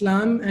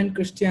Islam and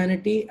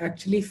Christianity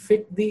actually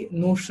fit the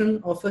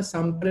notion of a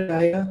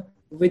sampradaya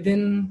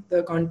within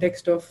the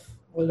context of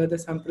all other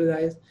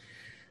sampradayas?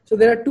 So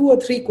there are 2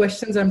 or 3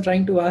 questions I'm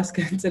trying to ask.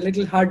 It's a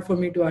little hard for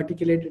me to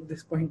articulate at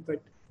this point,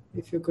 but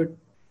if you could.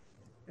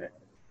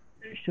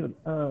 Sure.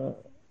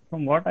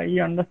 From what I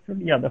understood,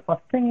 the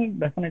first thing,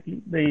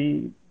 definitely,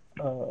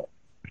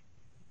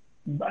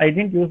 I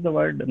didn't use the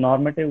word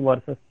normative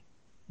versus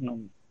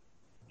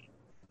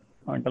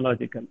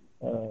ontological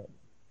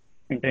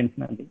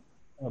intentionally,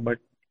 but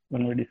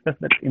when we discuss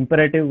that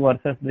imperative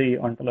versus the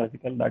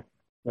ontological, that's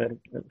where,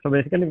 so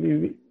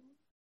basically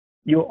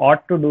you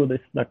ought to do this.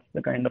 That's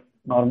the kind of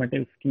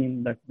normative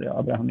scheme that the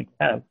Abrahamics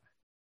have,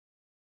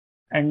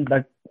 and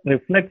that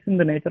reflects in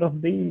the nature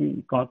of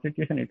the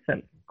constitution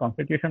itself.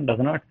 Constitution does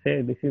not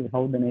say this is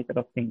how the nature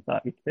of things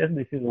are. It says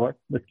this is what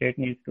the state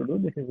needs to do,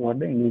 this is what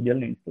the individual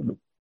needs to do.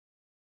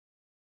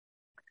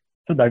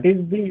 So that is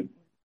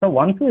so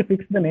once we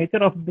fix the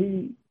nature of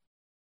the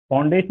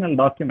foundational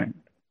document,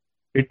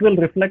 it will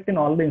reflect in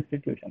all the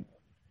institutions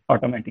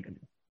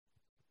automatically.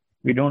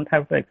 We don't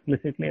have to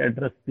explicitly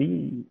address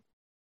the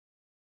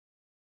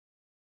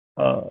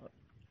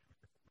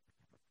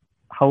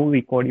how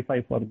we codify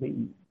for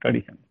the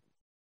tradition.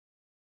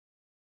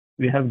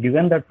 We have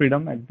given that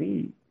freedom at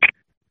the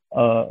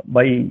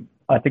by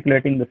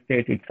articulating the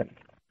state itself.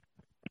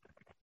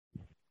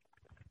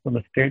 So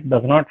the state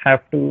does not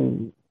have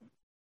to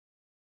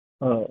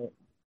uh,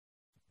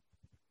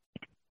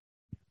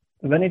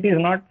 when it is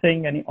not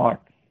saying any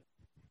ought,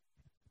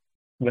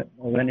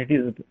 when it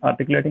is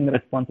articulating the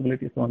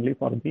responsibilities only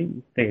for the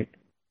state,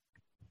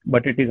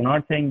 but it is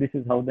not saying this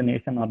is how the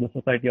nation or the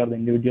society or the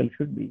individual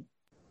should be,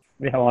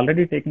 we have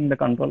already taken the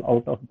control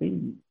out of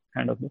the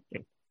hand of the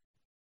state.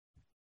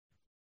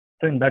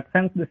 So in that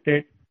sense, the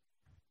state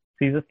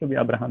ceases to be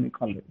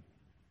Abrahamic already,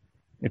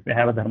 if we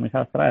have a Dharma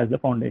Shastra as the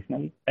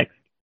foundational text.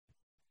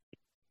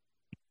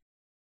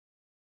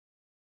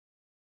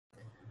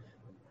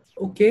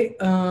 Okay,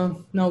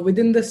 now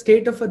within the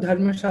state of a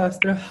Dharma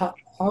Shastra,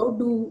 how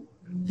do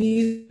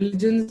these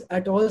religions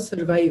at all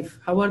survive?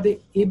 How are they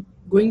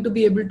going to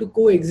be able to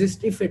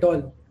coexist, if at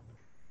all?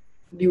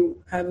 Do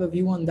you have a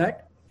view on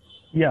that?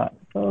 Yeah,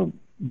 so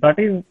that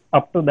is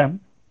up to them,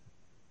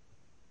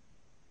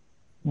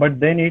 but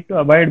they need to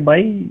abide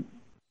by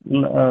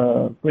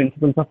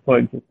principles of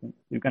coexistence.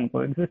 You can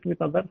coexist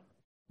with others,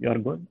 you are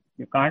good.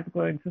 You can't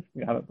coexist,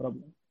 you have a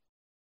problem.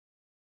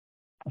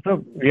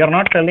 So we are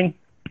not telling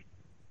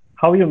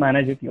how you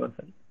manage it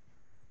yourself.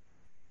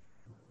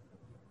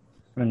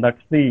 And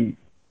that's the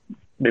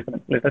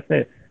difference. Let us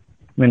say,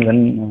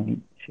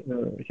 when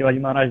Shivaji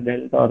Maharaj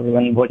dealt, or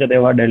when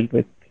Bhojadeva dealt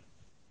with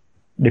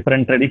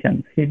different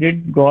traditions, he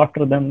did go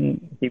after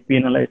them, he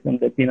penalized them,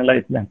 they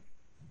penalized them,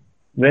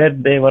 where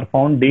they were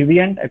found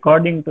deviant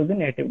according to the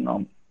native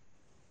norms.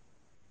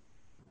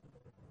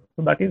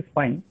 So that is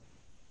fine.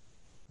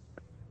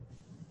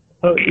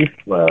 So if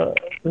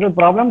the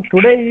problem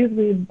today is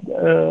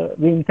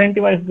we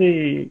incentivize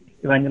the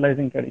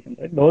evangelizing tradition,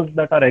 right? Those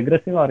that are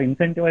aggressive are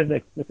incentivized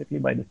explicitly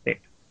by the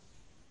state.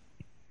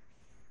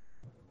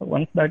 So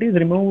once that is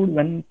removed,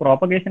 when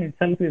propagation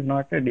itself is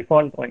not a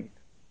default right,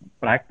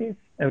 practice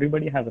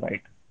everybody has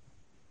right.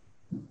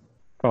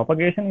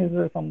 Propagation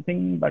is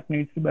something that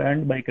needs to be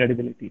earned by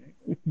credibility. Right?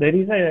 If there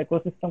is an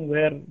ecosystem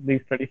where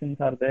these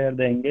traditions are there,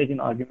 they engage in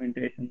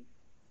argumentation,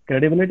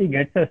 credibility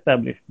gets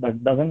established.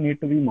 That doesn't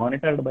need to be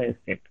monitored by a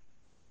state.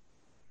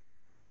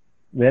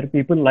 Where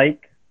people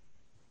like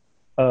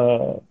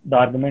the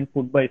argument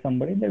put by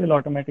somebody, they will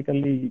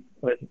automatically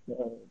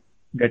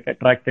get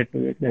attracted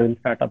to it. They will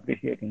start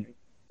appreciating it.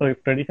 So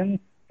if traditions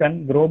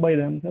can grow by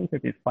themselves,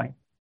 it is fine.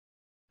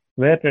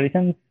 Where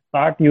traditions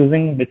start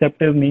using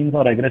deceptive means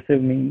or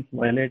aggressive means,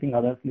 violating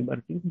others'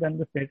 liberties, then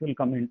the state will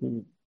come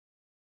into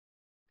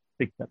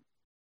picture.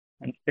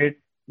 And state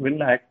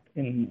will act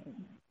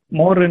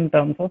more in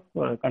terms of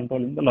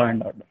controlling the law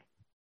and order.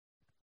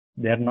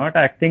 They are not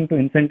acting to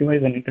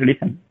incentivize any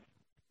tradition,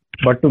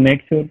 but to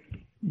make sure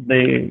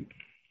they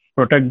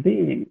protect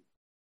the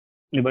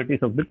liberties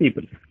of the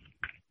people.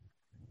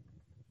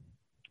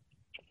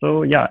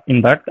 So yeah,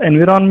 in that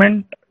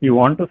environment, you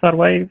want to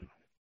survive,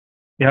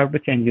 you have to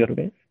change your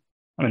ways.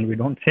 I mean, we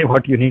don't say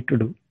what you need to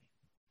do,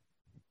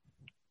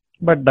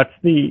 but that's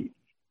the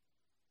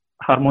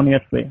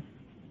harmonious way.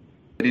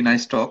 Very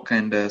nice talk,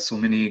 and so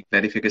many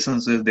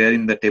clarifications are there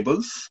in the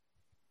tables.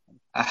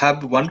 I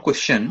have one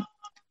question,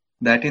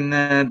 that in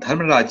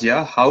Dharma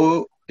Rajya,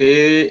 how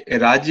a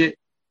Rajya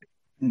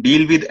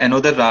deal with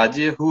another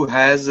Rajya who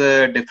has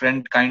a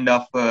different kind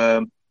of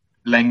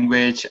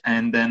language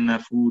and then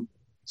food.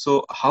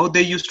 So how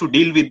they used to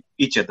deal with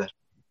each other?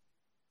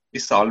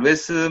 It's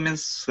always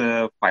means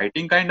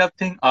fighting kind of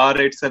thing, or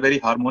it's a very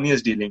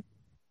harmonious dealing?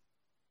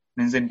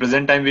 Means in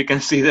present time we can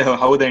see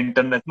how the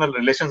international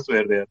relations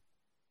were there.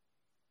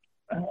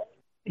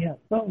 Yeah,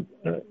 so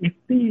if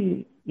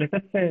let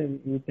us say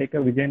you take a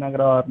Vijayanagara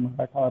or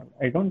Maratha,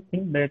 I don't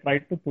think they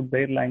tried to put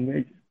their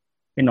language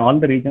in all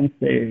the regions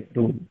they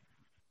rule.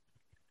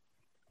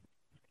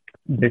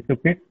 They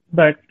took it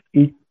that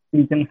each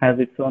region has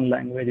its own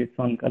language, its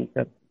own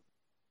culture.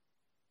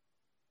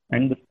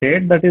 And the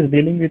state that is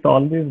dealing with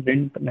all this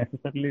didn't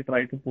necessarily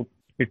try to put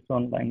its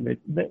own language,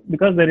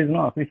 because there is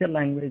no official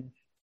language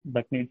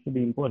that needs to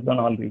be imposed on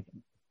all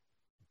regions.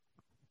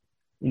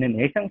 In a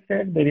nation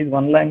state, there is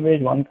one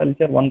language, one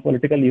culture, one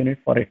political unit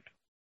for it.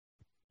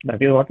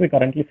 That is what we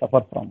currently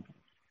suffer from.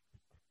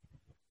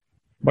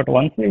 But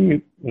once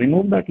we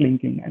remove that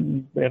linking,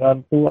 and there are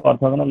two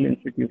orthogonal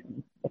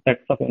institutions,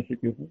 sets of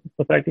institutions,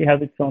 society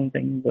has its own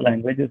thing, the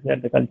language is there,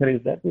 the culture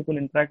is there, people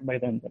interact by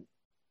themselves.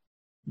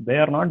 They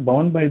are not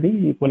bound by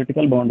the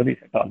political boundaries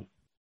at all.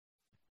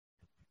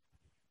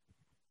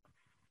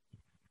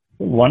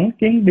 So one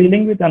king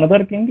dealing with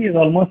another king is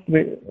almost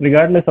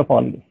regardless of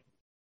all this.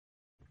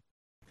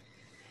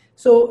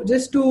 So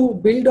just to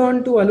build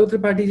on to Alok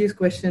Tripathiji's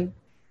question,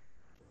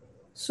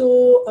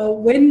 so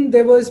when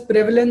there was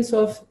prevalence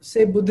of,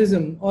 say,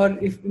 Buddhism, or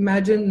if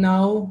imagine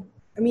now,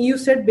 I mean, you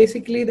said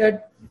basically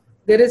that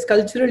there is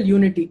cultural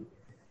unity.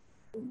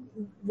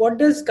 What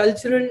does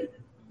cultural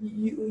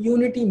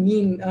unity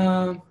mean?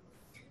 I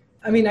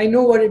mean, I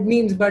know what it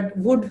means, but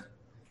would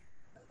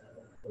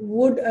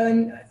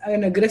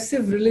an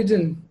aggressive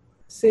religion,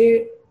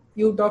 say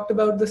you talked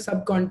about the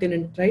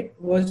subcontinent, right,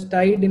 was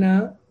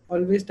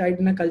always tied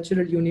in a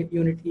cultural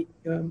unity,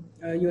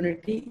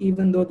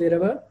 even though there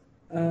were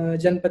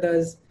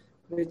janpadas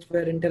which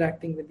were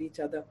interacting with each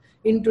other.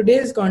 In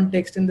today's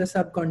context, in the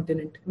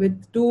subcontinent,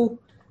 with two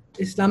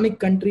Islamic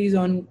countries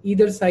on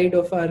either side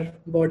of our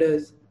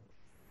borders.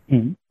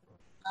 Mm.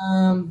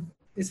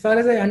 As far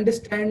as I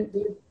understand,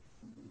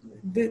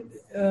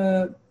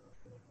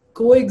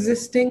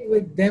 coexisting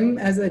with them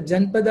as a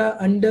Janpada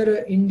under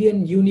an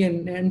Indian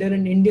union, under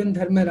an Indian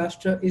Dharma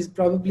Rashtra, is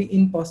probably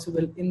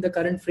impossible in the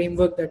current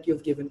framework that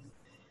you've given.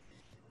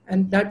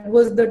 And that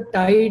was the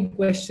tied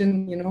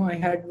question, I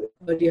had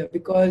earlier,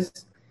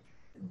 because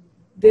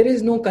there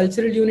is no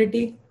cultural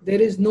unity,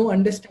 there is no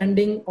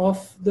understanding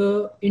of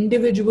the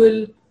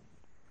individual's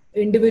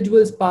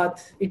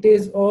path. It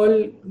is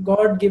all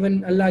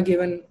God-given,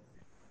 Allah-given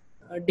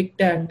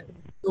diktat.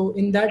 So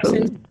in that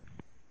sense,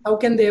 how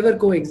can they ever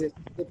coexist?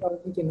 They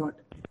probably cannot.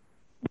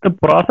 The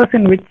process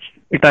in which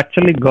it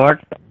actually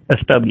got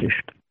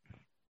established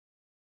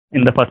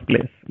in the first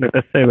place, let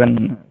us say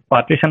when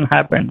partition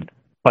happened,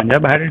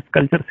 Punjab had its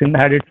culture, Sindh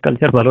had its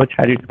culture, Baloch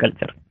had its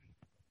culture.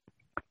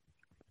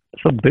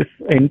 So this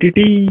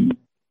entity,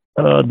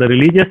 the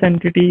religious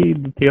entity,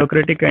 the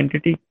theocratic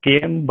entity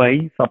came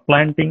by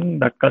supplanting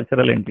that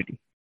cultural entity.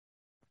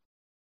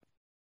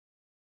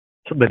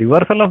 So the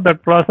reversal of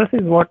that process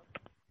is what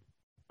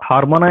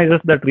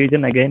harmonizes that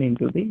region again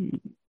into the,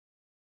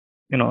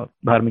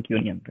 dharmic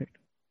union, right?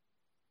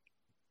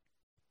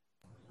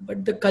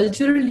 But the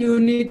cultural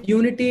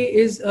unity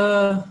is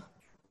an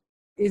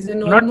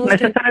not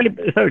necessarily.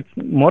 So it's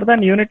more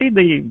than unity.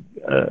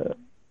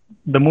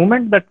 The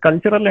moment that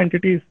cultural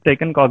entity is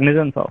taken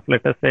cognizance of,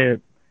 let us say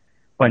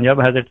Punjab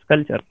has its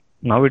culture.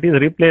 Now it is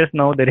replaced.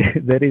 Now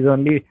there is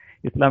only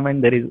Islam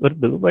and there is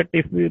Urdu. But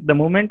the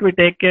moment we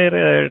take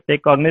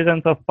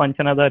cognizance of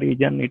Panchanada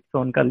region, its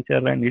own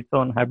culture and its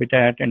own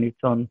habitat and its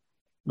own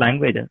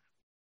languages,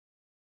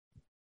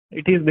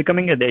 it is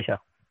becoming a desha.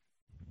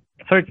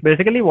 So it's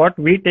basically what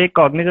we take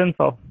cognizance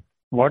of,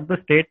 what the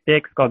state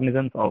takes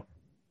cognizance of.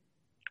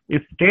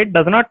 If state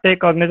does not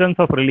take cognizance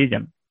of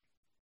religion,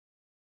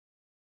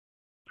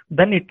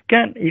 then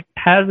it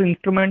has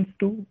instruments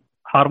to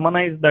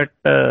harmonize that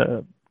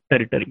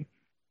territory.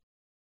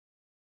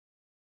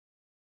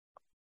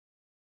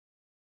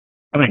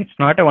 I mean, it's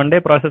not a one-day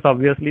process.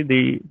 Obviously,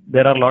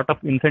 there are a lot of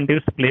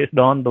incentives placed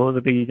on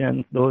those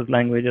regions, those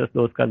languages,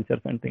 those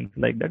cultures, and things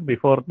like that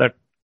before that,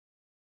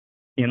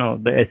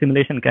 the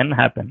assimilation can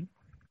happen.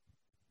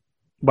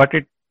 But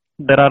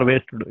there are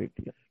ways to do it.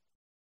 Yes.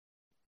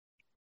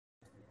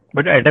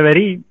 But at a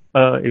very,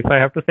 if I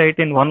have to say it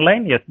in one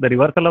line, yes, the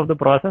reversal of the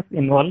process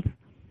involves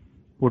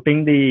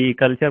putting the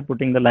culture,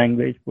 putting the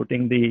language,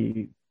 putting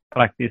the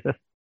practices,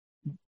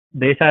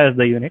 desha as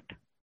the unit,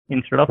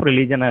 instead of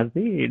religion as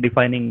the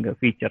defining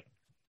feature.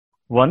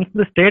 Once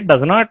the state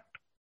does not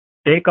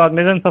take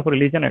cognizance of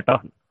religion at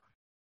all,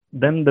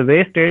 then the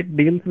way state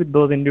deals with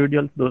those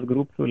individuals, those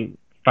groups will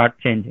start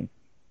changing.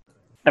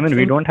 I mean,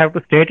 we don't have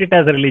to state it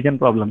as a religion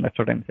problem. That's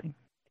what I'm saying.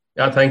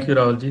 Yeah, thank you,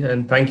 Rahulji,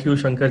 and thank you,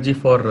 Shankarji,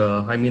 for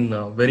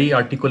very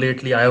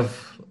articulately.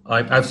 I've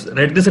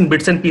read this in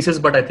bits and pieces,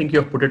 but I think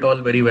you have put it all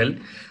very well.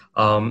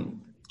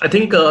 I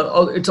think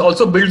it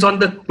also builds on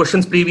the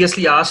questions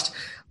previously asked,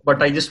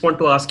 but I just want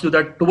to ask you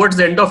that towards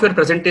the end of your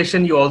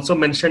presentation, you also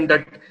mentioned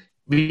that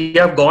we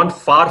have gone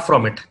far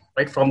from it,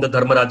 right, from the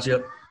Dharma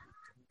Rajya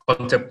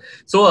concept.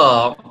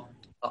 So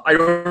I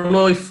don't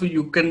know if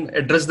you can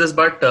address this,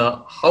 but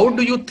how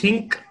do you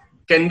think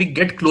can we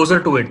get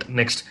closer to it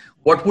next?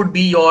 What would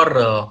be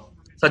your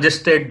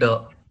suggested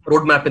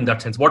roadmap in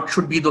that sense? What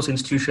should be those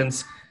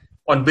institutions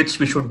on which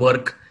we should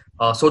work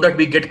so that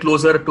we get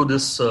closer to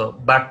this,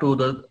 back to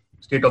the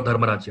state of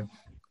Dharma Rajya,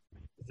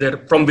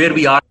 from where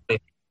we are today?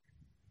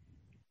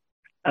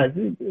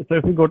 So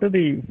if we go to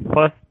the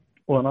first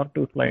one or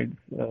two slides,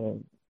 the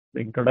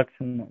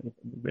introduction,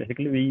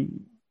 basically we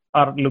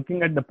are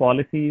looking at the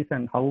policies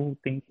and how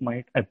things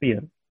might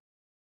appear.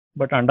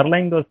 But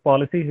underlying those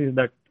policies is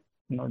that,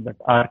 that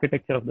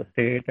architecture of the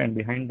state, and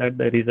behind that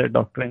there is a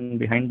doctrine,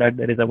 behind that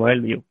there is a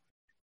worldview.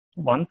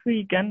 Once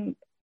we can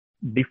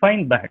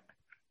define that,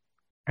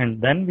 and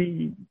then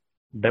we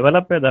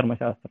develop a Dharma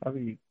Shastra,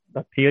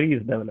 the theory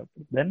is developed,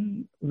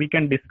 then we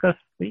can discuss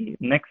the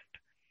next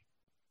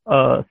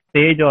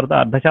stage, or the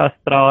Ardha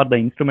Shastra, or the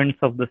instruments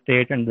of the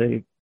state and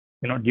the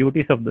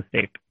duties of the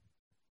state.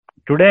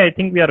 Today, I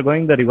think we are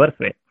going the reverse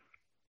way.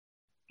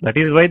 That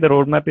is why the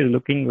roadmap is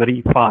looking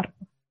very far.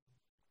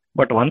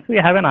 But once we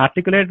have an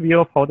articulate view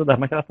of how the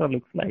Dharma Shastra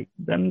looks like,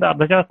 then the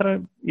Ardha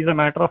Shastra is a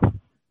matter of,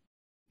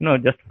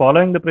 just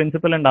following the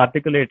principle and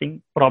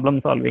articulating,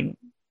 problem solving,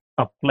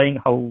 applying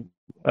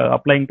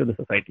to the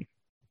society.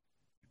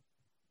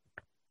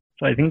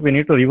 So I think we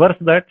need to reverse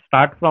that,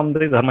 start from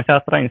the Dharma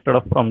Shastra instead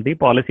of from the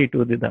policy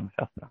to the Dharma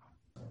Shastra.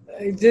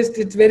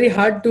 It's very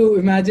hard to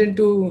imagine,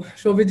 to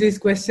Shobhitji's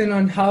question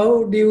on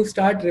how do you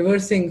start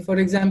reversing. For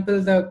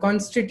example, the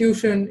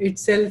constitution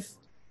itself,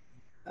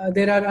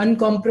 there are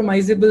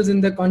uncompromisables in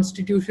the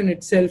constitution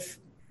itself,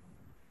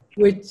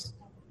 which,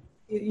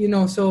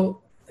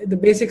 so the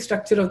basic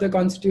structure of the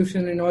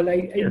constitution and all,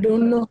 I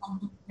don't know how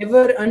to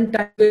ever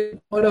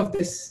untangle all of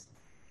this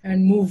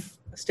and move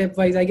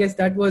stepwise. I guess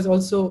that was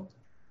also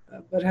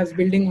perhaps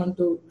building on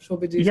to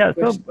Shobhitji's Yeah,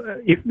 so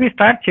question. if we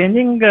start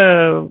changing,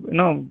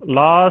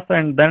 laws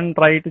and then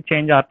try to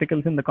change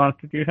articles in the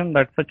constitution,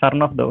 that's a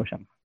churn of the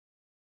ocean,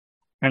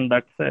 and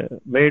that's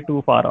way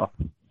too far off.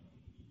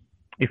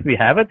 If we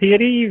have a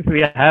theory, if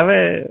we have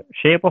a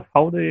shape of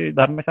how the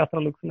Dharma Shastra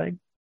looks like,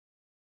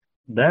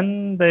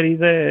 then there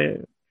is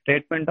a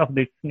statement of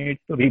this needs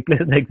to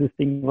replace the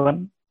existing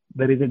one.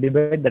 There is a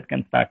debate that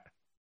can start.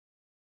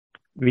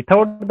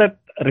 Without that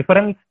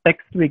reference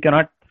text, we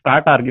cannot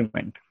start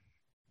argument.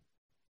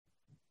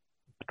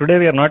 Today,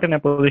 we are not in a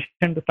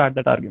position to start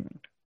that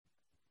argument.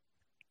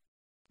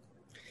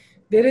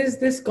 There is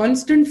this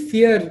constant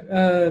fear,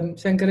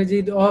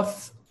 Shankaraji,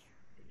 of,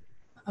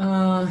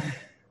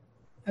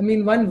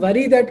 one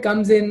worry that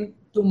comes in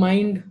to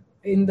mind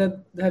in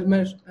the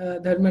Dharma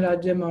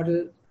Rajya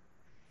model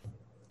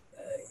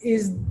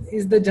is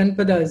the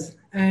Janpadas.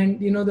 And,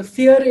 the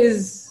fear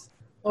is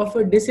of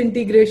a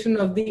disintegration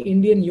of the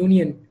Indian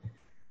Union,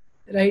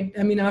 right?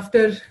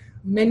 After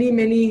many,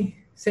 many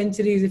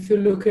centuries, if you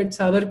look at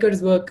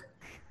Savarkar's work,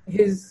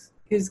 his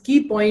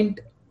key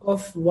point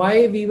of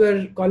why we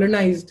were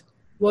colonized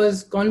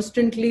was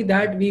constantly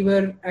that we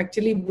were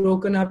actually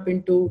broken up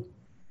into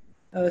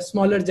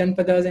smaller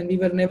Janpadas and we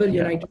were never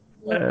united.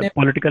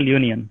 Political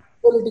union.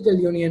 Political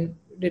union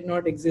did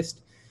not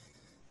exist.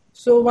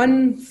 So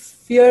one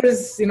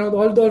fears,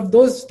 all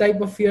those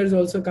type of fears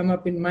also come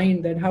up in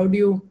mind, that how do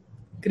you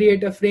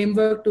create a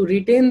framework to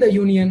retain the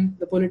union,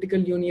 the political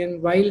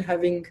union, while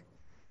having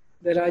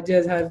the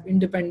Rajas have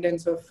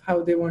independence of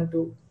how they want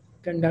to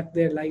conduct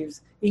their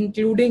lives,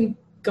 including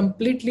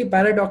completely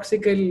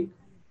paradoxical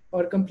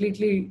or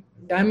completely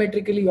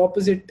diametrically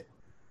opposite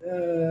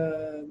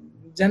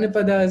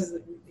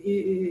Janapadas,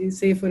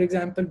 say for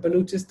example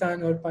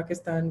Baluchistan or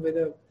Pakistan with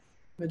a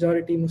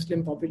majority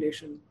Muslim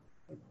population.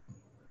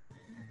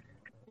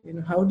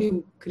 How do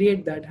you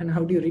create that and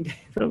how do you retain?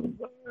 So,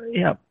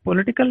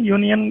 political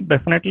union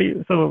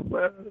definitely. So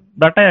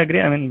that I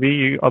agree.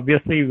 We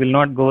obviously will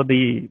not go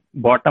the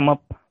bottom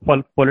up.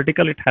 For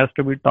political, it has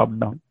to be top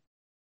down.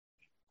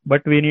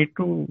 But we need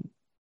to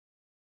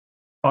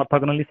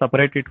orthogonally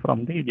separate it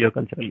from the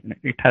geocultural unit.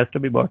 It has to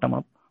be bottom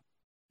up.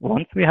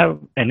 Once we have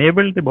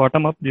enabled the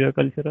bottom up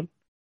geocultural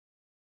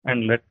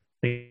and let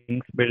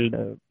things build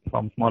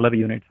from smaller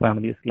units,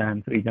 families,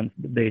 clans, regions,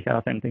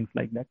 deshas, and things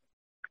like that,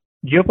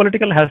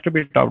 geopolitical has to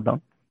be top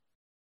down.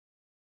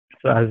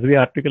 So as we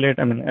articulate,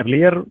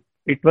 earlier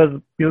it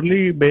was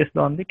purely based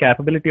on the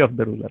capability of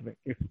the ruler.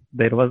 If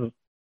there was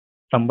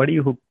somebody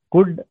who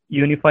could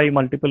unify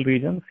multiple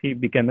regions, he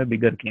became a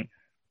bigger king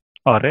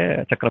or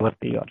a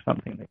Chakravarti or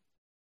something like that.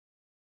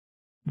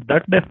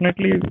 That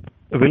definitely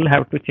will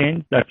have to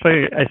change. That's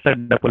why I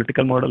said the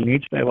political model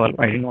needs to evolve.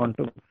 I didn't want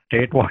to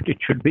state what it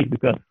should be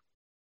because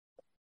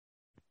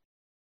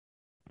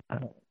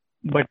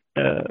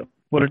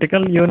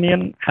political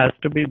union has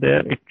to be there.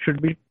 It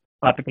should be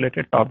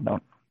articulated top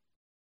down.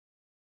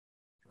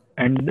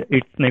 And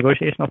its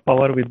negotiation of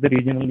power with the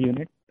regional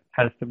unit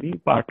has to be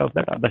part of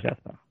that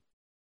Ardhashastra.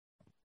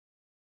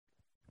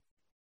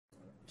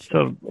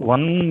 So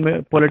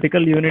one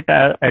political unit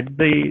at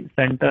the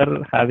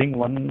center having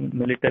one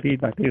military,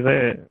 that is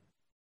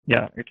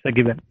it's a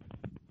given.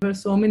 There are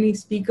so many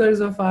speakers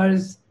of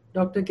ours.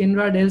 Dr.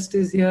 Kinrad Elst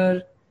is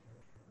here.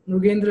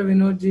 Mugendra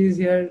Vinodji is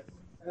here.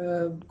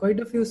 Quite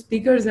a few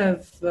speakers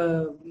have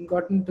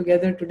gotten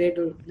together today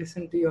to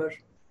listen to your...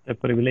 A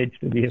privilege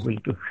to be able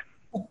to.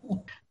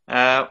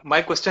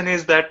 My question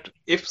is that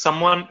if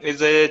someone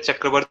is a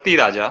Chakravarti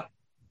Raja,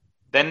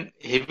 then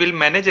he will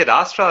manage a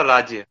Rashtra or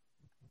Rajya?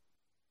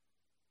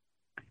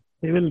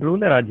 He will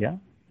rule a Rajya.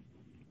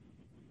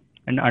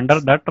 And under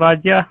that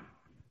Rajya,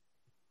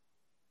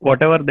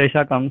 whatever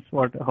Desha comes,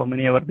 how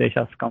many ever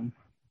Deshas come,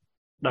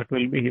 that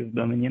will be his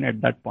dominion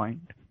at that point.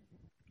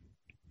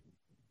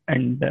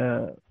 And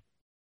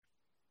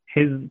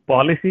his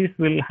policies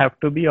will have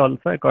to be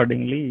also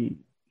accordingly,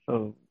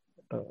 so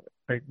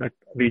that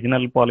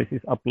regional policies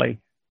apply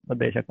the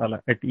Desha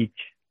Kala at each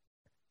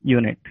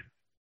unit.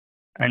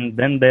 And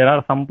then there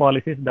are some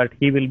policies that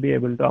he will be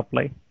able to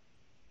apply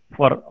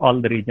for all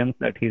the regions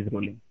that he is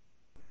ruling.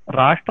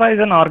 Rashtra is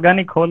an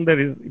organic whole.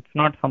 It's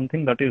not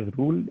something that is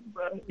ruled.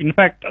 In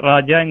fact,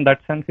 Raja in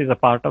that sense is a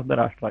part of the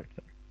Rashtra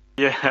itself.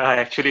 Yeah,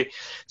 actually.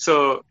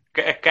 So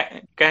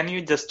can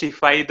you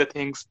justify the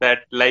things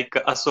that like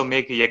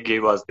Aswamedh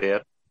Yajna was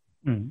there?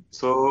 Mm-hmm.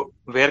 So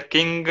where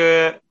king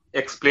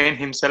explained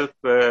himself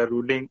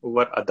ruling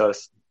over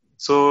others.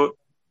 So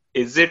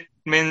is it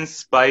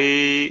means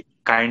by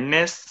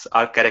kindness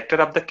or character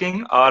of the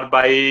king or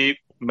by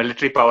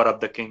military power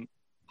of the king?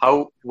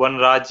 How one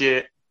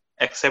Rajya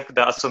accept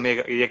the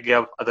Aswamedh Yajna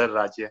of other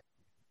Rajya?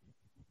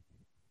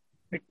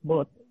 It's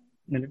both.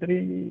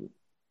 Military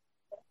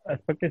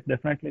aspect is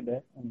definitely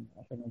there. And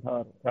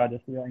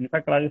Rajasuya. In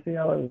fact,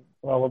 Rajasuya was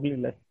probably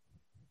less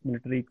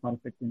military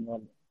conflict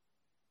involved.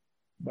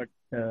 But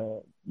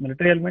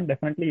military element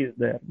definitely is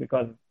there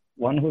because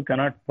one who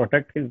cannot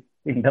protect his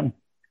kingdom,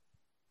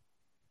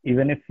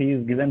 even if he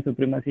is given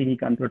supremacy, he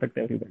can't protect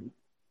everybody.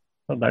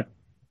 So that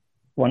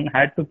one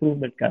had to prove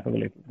that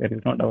capability. There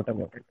is no doubt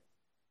about it.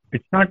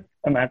 It's not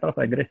a matter of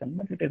aggression,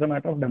 but it is a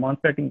matter of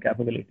demonstrating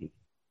capability.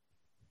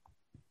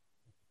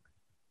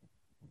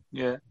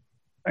 Yeah.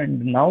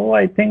 And now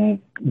I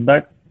think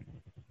that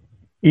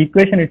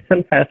equation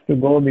itself has to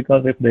go,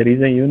 because if there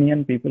is a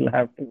union, people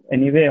have to,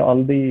 anyway,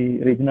 all the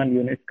regional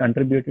units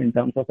contribute in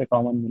terms of a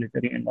common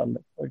military and all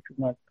that. So it should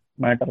not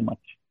matter much.